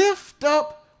lift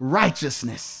up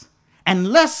righteousness, and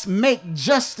let's make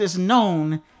justice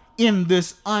known in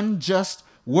this unjust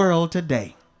world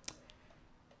today.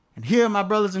 And here, my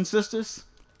brothers and sisters,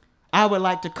 I would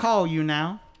like to call you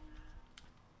now,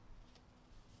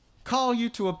 call you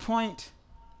to a point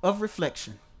of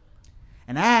reflection,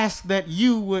 and ask that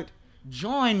you would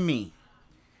join me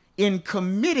in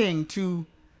committing to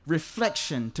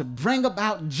reflection to bring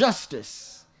about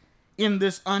justice in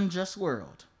this unjust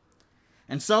world.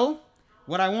 And so,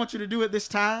 what I want you to do at this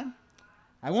time,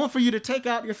 I want for you to take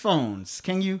out your phones.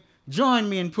 Can you join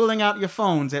me in pulling out your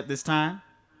phones at this time?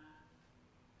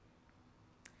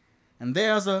 And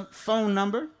there's a phone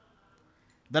number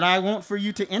that I want for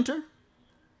you to enter.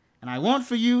 And I want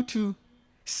for you to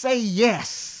say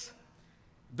yes,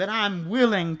 that I'm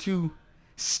willing to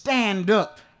stand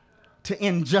up to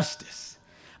injustice,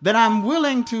 that I'm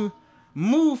willing to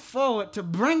move forward to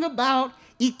bring about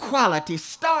equality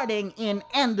starting in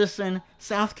Anderson,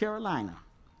 South Carolina.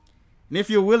 And if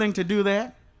you're willing to do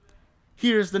that,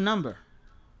 here's the number: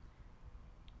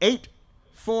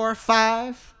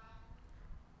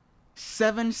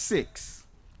 845-76.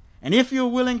 And if you're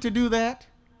willing to do that,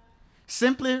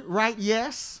 simply write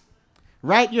yes,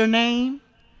 write your name,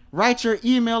 write your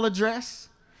email address,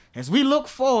 as we look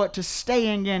forward to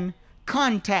staying in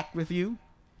contact with you,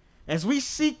 as we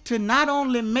seek to not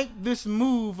only make this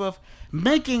move of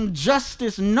making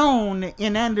justice known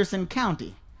in Anderson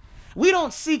County. We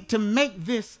don't seek to make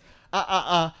this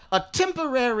a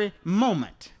temporary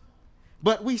moment,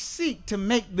 but we seek to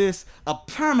make this a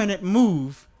permanent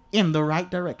move in the right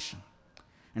direction.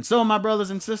 And so, my brothers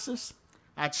and sisters,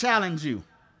 I challenge you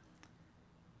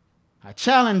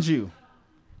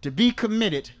to be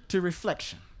committed to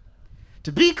reflection,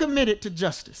 to be committed to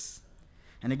justice.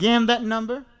 And again, that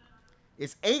number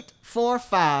is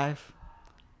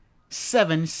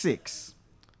 845-76.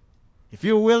 If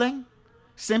you're willing,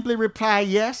 simply reply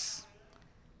yes,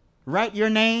 write your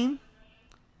name,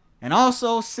 and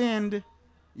also send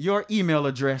your email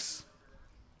address.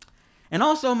 And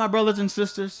also, my brothers and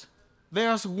sisters,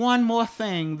 there's one more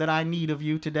thing that I need of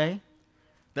you today,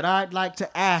 that I'd like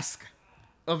to ask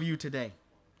of you today.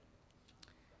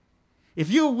 If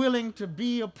you're willing to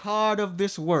be a part of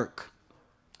this work,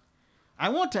 I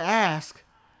want to ask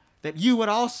that you would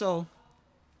also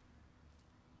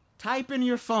type in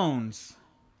your phones.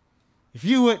 If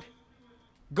you would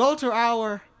go to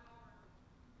our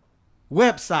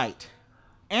website,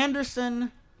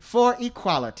 Anderson for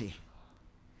Equality,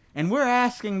 and we're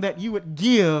asking that you would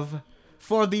give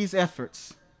for these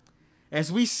efforts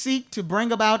as we seek to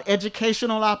bring about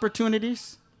educational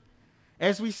opportunities,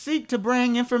 as we seek to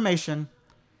bring information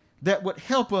that would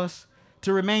help us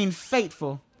to remain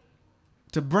faithful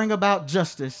to bring about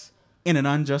justice in an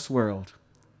unjust world.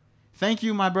 Thank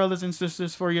you, my brothers and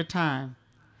sisters, for your time.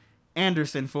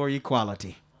 Anderson for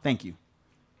Equality. Thank you.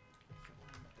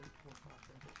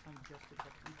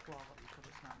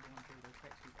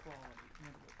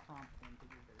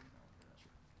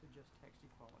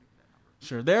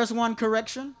 Sure, there's one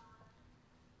correction.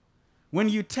 When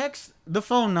you text the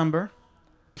phone number,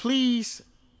 please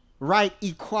write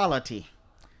equality.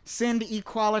 Send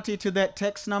equality to that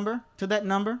text number,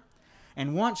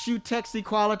 and once you text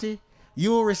equality, you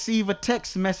will receive a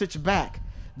text message back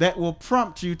that will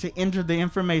prompt you to enter the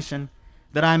information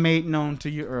that I made known to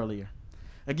you earlier.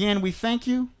 Again, we thank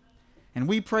you, and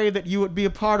we pray that you would be a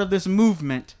part of this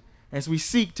movement as we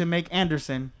seek to make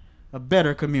Anderson a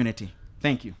better community.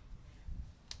 Thank you.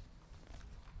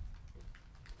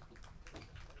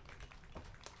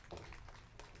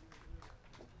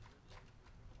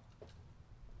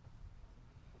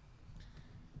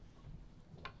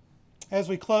 As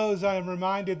we close, I am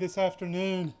reminded this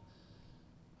afternoon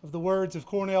of the words of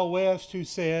Cornel West, who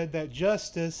said that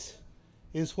justice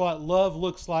is what love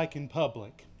looks like in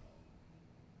public.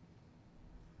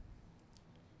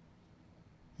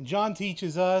 And John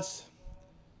teaches us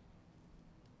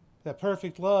that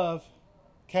perfect love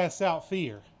casts out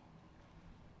fear,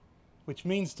 which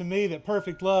means to me that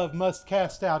perfect love must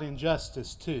cast out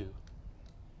injustice too.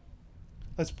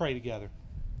 Let's pray together.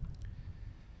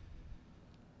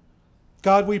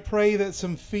 God, we pray that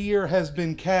some fear has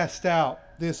been cast out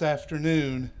this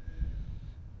afternoon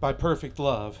by perfect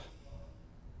love.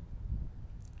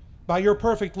 By your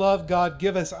perfect love, God,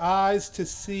 give us eyes to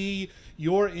see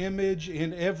your image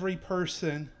in every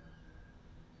person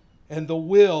and the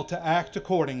will to act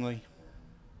accordingly.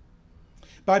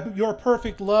 By your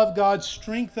perfect love, God,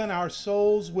 strengthen our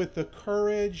souls with the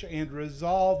courage and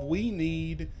resolve we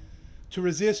need to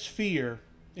resist fear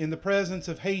in the presence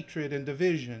of hatred and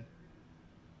division.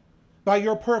 By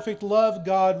your perfect love,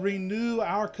 God, renew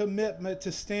our commitment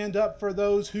to stand up for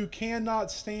those who cannot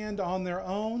stand on their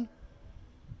own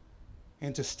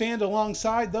and to stand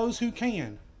alongside those who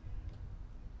can.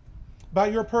 By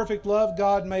your perfect love,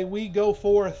 God, may we go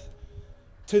forth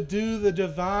to do the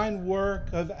divine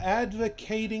work of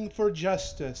advocating for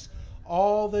justice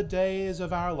all the days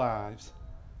of our lives.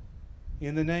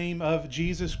 In the name of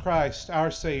Jesus Christ,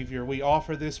 our Savior, we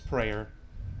offer this prayer.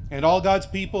 And all God's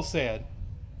people said,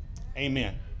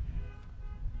 Amen.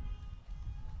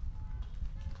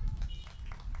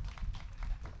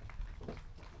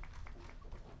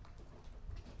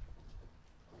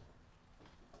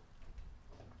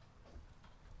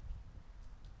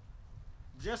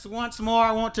 Just once more,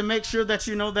 I want to make sure that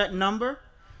you know that number.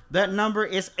 That number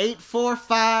is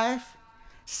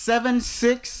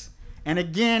 845-76. And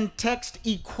again, text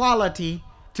equality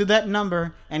to that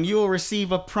number, and you will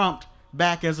receive a prompt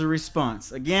back as a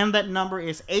response. Again, that number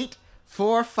is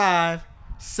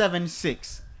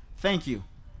 845-76. Thank you.